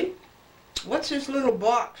Mary. What's this little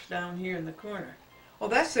box down here in the corner? Oh,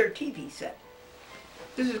 that's their TV set.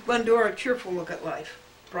 This is Glendora, Cheerful Look at Life,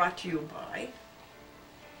 brought to you by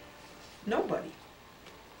nobody.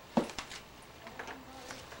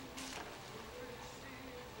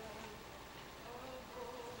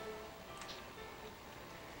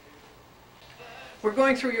 We're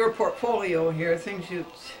going through your portfolio here, things you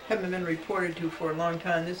haven't been reported to for a long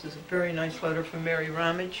time. This is a very nice letter from Mary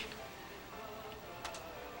Ramage.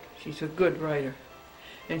 She's a good writer.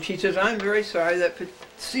 And she says, I'm very sorry that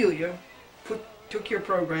Celia took your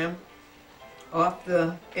program off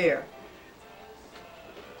the air.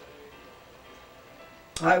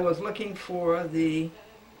 I was looking for the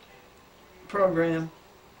program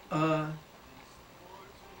while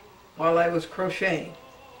I was crocheting.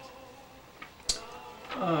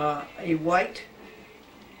 A white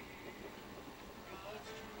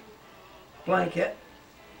blanket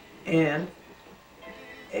and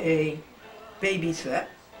a baby set,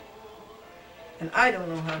 and I don't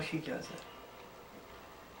know how she does it.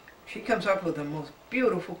 She comes up with the most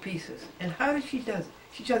beautiful pieces. And how does she do it?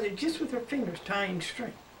 She does it just with her fingers tying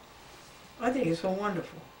string. I think it's so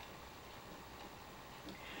wonderful.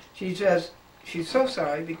 She says she's so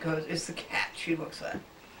sorry because it's the cat she looks at.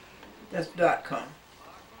 That's .com.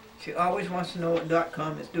 She always wants to know what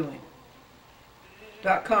 .com is doing.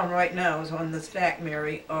 .com right now is on the stack,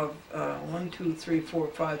 Mary, of 1, 2, 3, 4,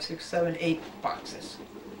 5, 6, 7, 8 boxes.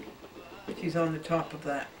 She's on the top of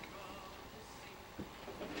that.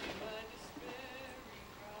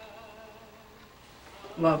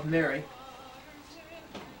 Love, Mary.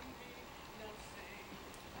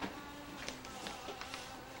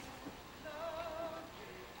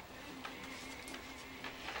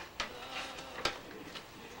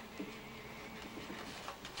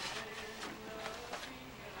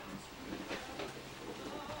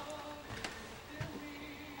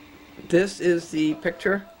 This is the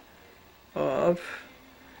picture of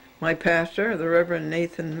my pastor, the Reverend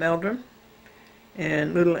Nathan Meldrum,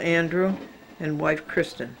 and little Andrew and wife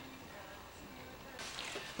Kristen.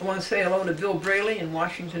 I want to say hello to Bill Braley in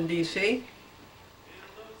Washington, D.C.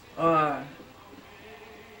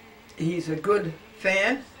 He's a good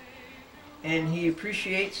fan, and he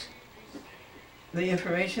appreciates the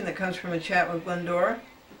information that comes from a chat with Glendora,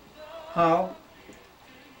 how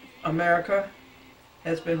America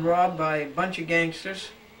has been robbed by a bunch of gangsters.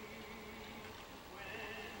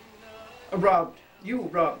 You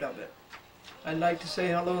robbed of it. I'd like to say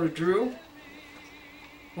hello to Drew,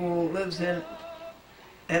 who lives in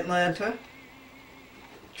Atlanta,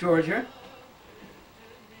 Georgia,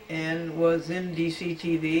 and was in DC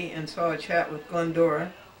TV and saw a chat with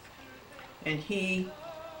Glendora, and he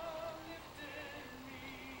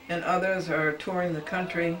and others are touring the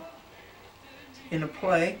country in a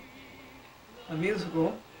play, a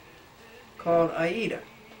musical called Aida.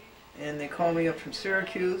 And they call me up from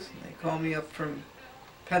Syracuse, and they call me up from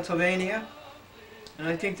Pennsylvania, and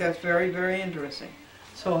I think that's very, very interesting.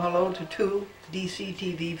 So hello to 2 DC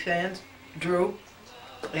TV fans, Drew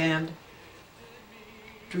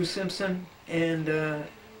Simpson and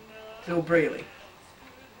Bill Braley.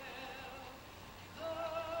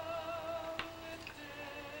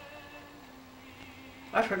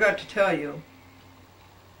 I forgot to tell you,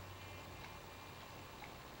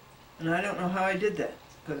 and I don't know how I did that,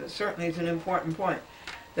 because it certainly is an important point,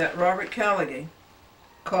 that Robert Callaghan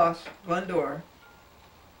cost Glendora,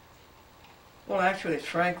 well actually it's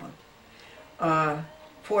Franklin,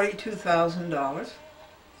 $42,000,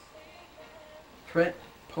 print,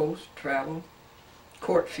 post, travel,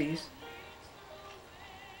 court fees,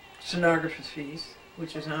 stenographer's fees,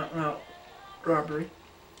 which is out and out robbery,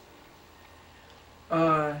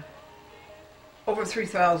 over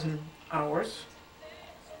 3,000 hours,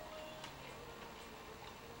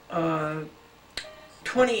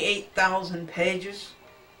 28,000 pages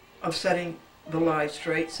of setting the lie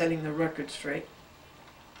straight, setting the record straight,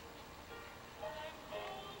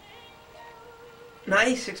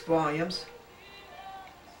 96 volumes,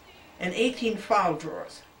 and 18 file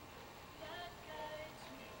drawers.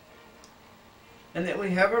 And that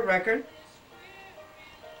we have a record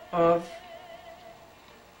of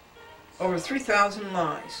over 3,000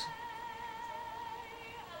 lies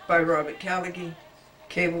by Robert Callaghan,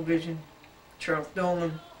 Cablevision, Charles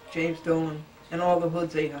Dolan, James Dolan, and all the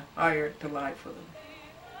hoods they hired to lie for them.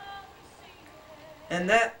 And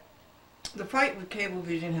that, the fight with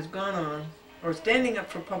Cablevision has gone on, or standing up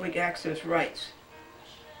for public access rights,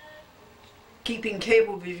 keeping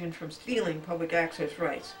Cablevision from stealing public access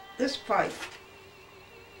rights. This fight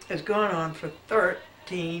has gone on for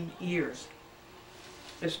 13 years.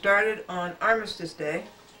 It started on Armistice Day,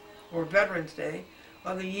 or Veterans Day,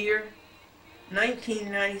 of the year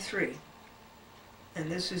 1993. And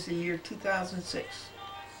this is the year 2006.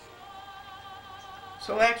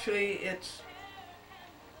 So actually it's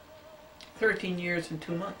 13 years and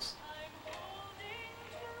 2 months.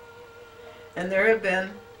 And there have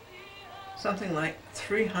been something like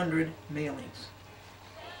 300 mailings.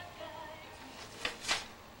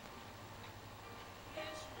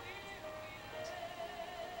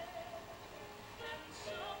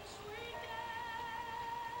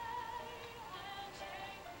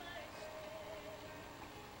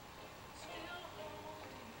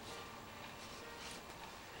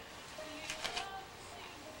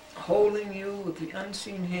 Holding you with the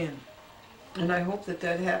unseen hand. And I hope that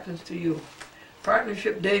that happens to you.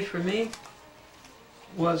 Partnership Day for me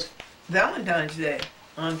was Valentine's Day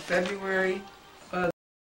on February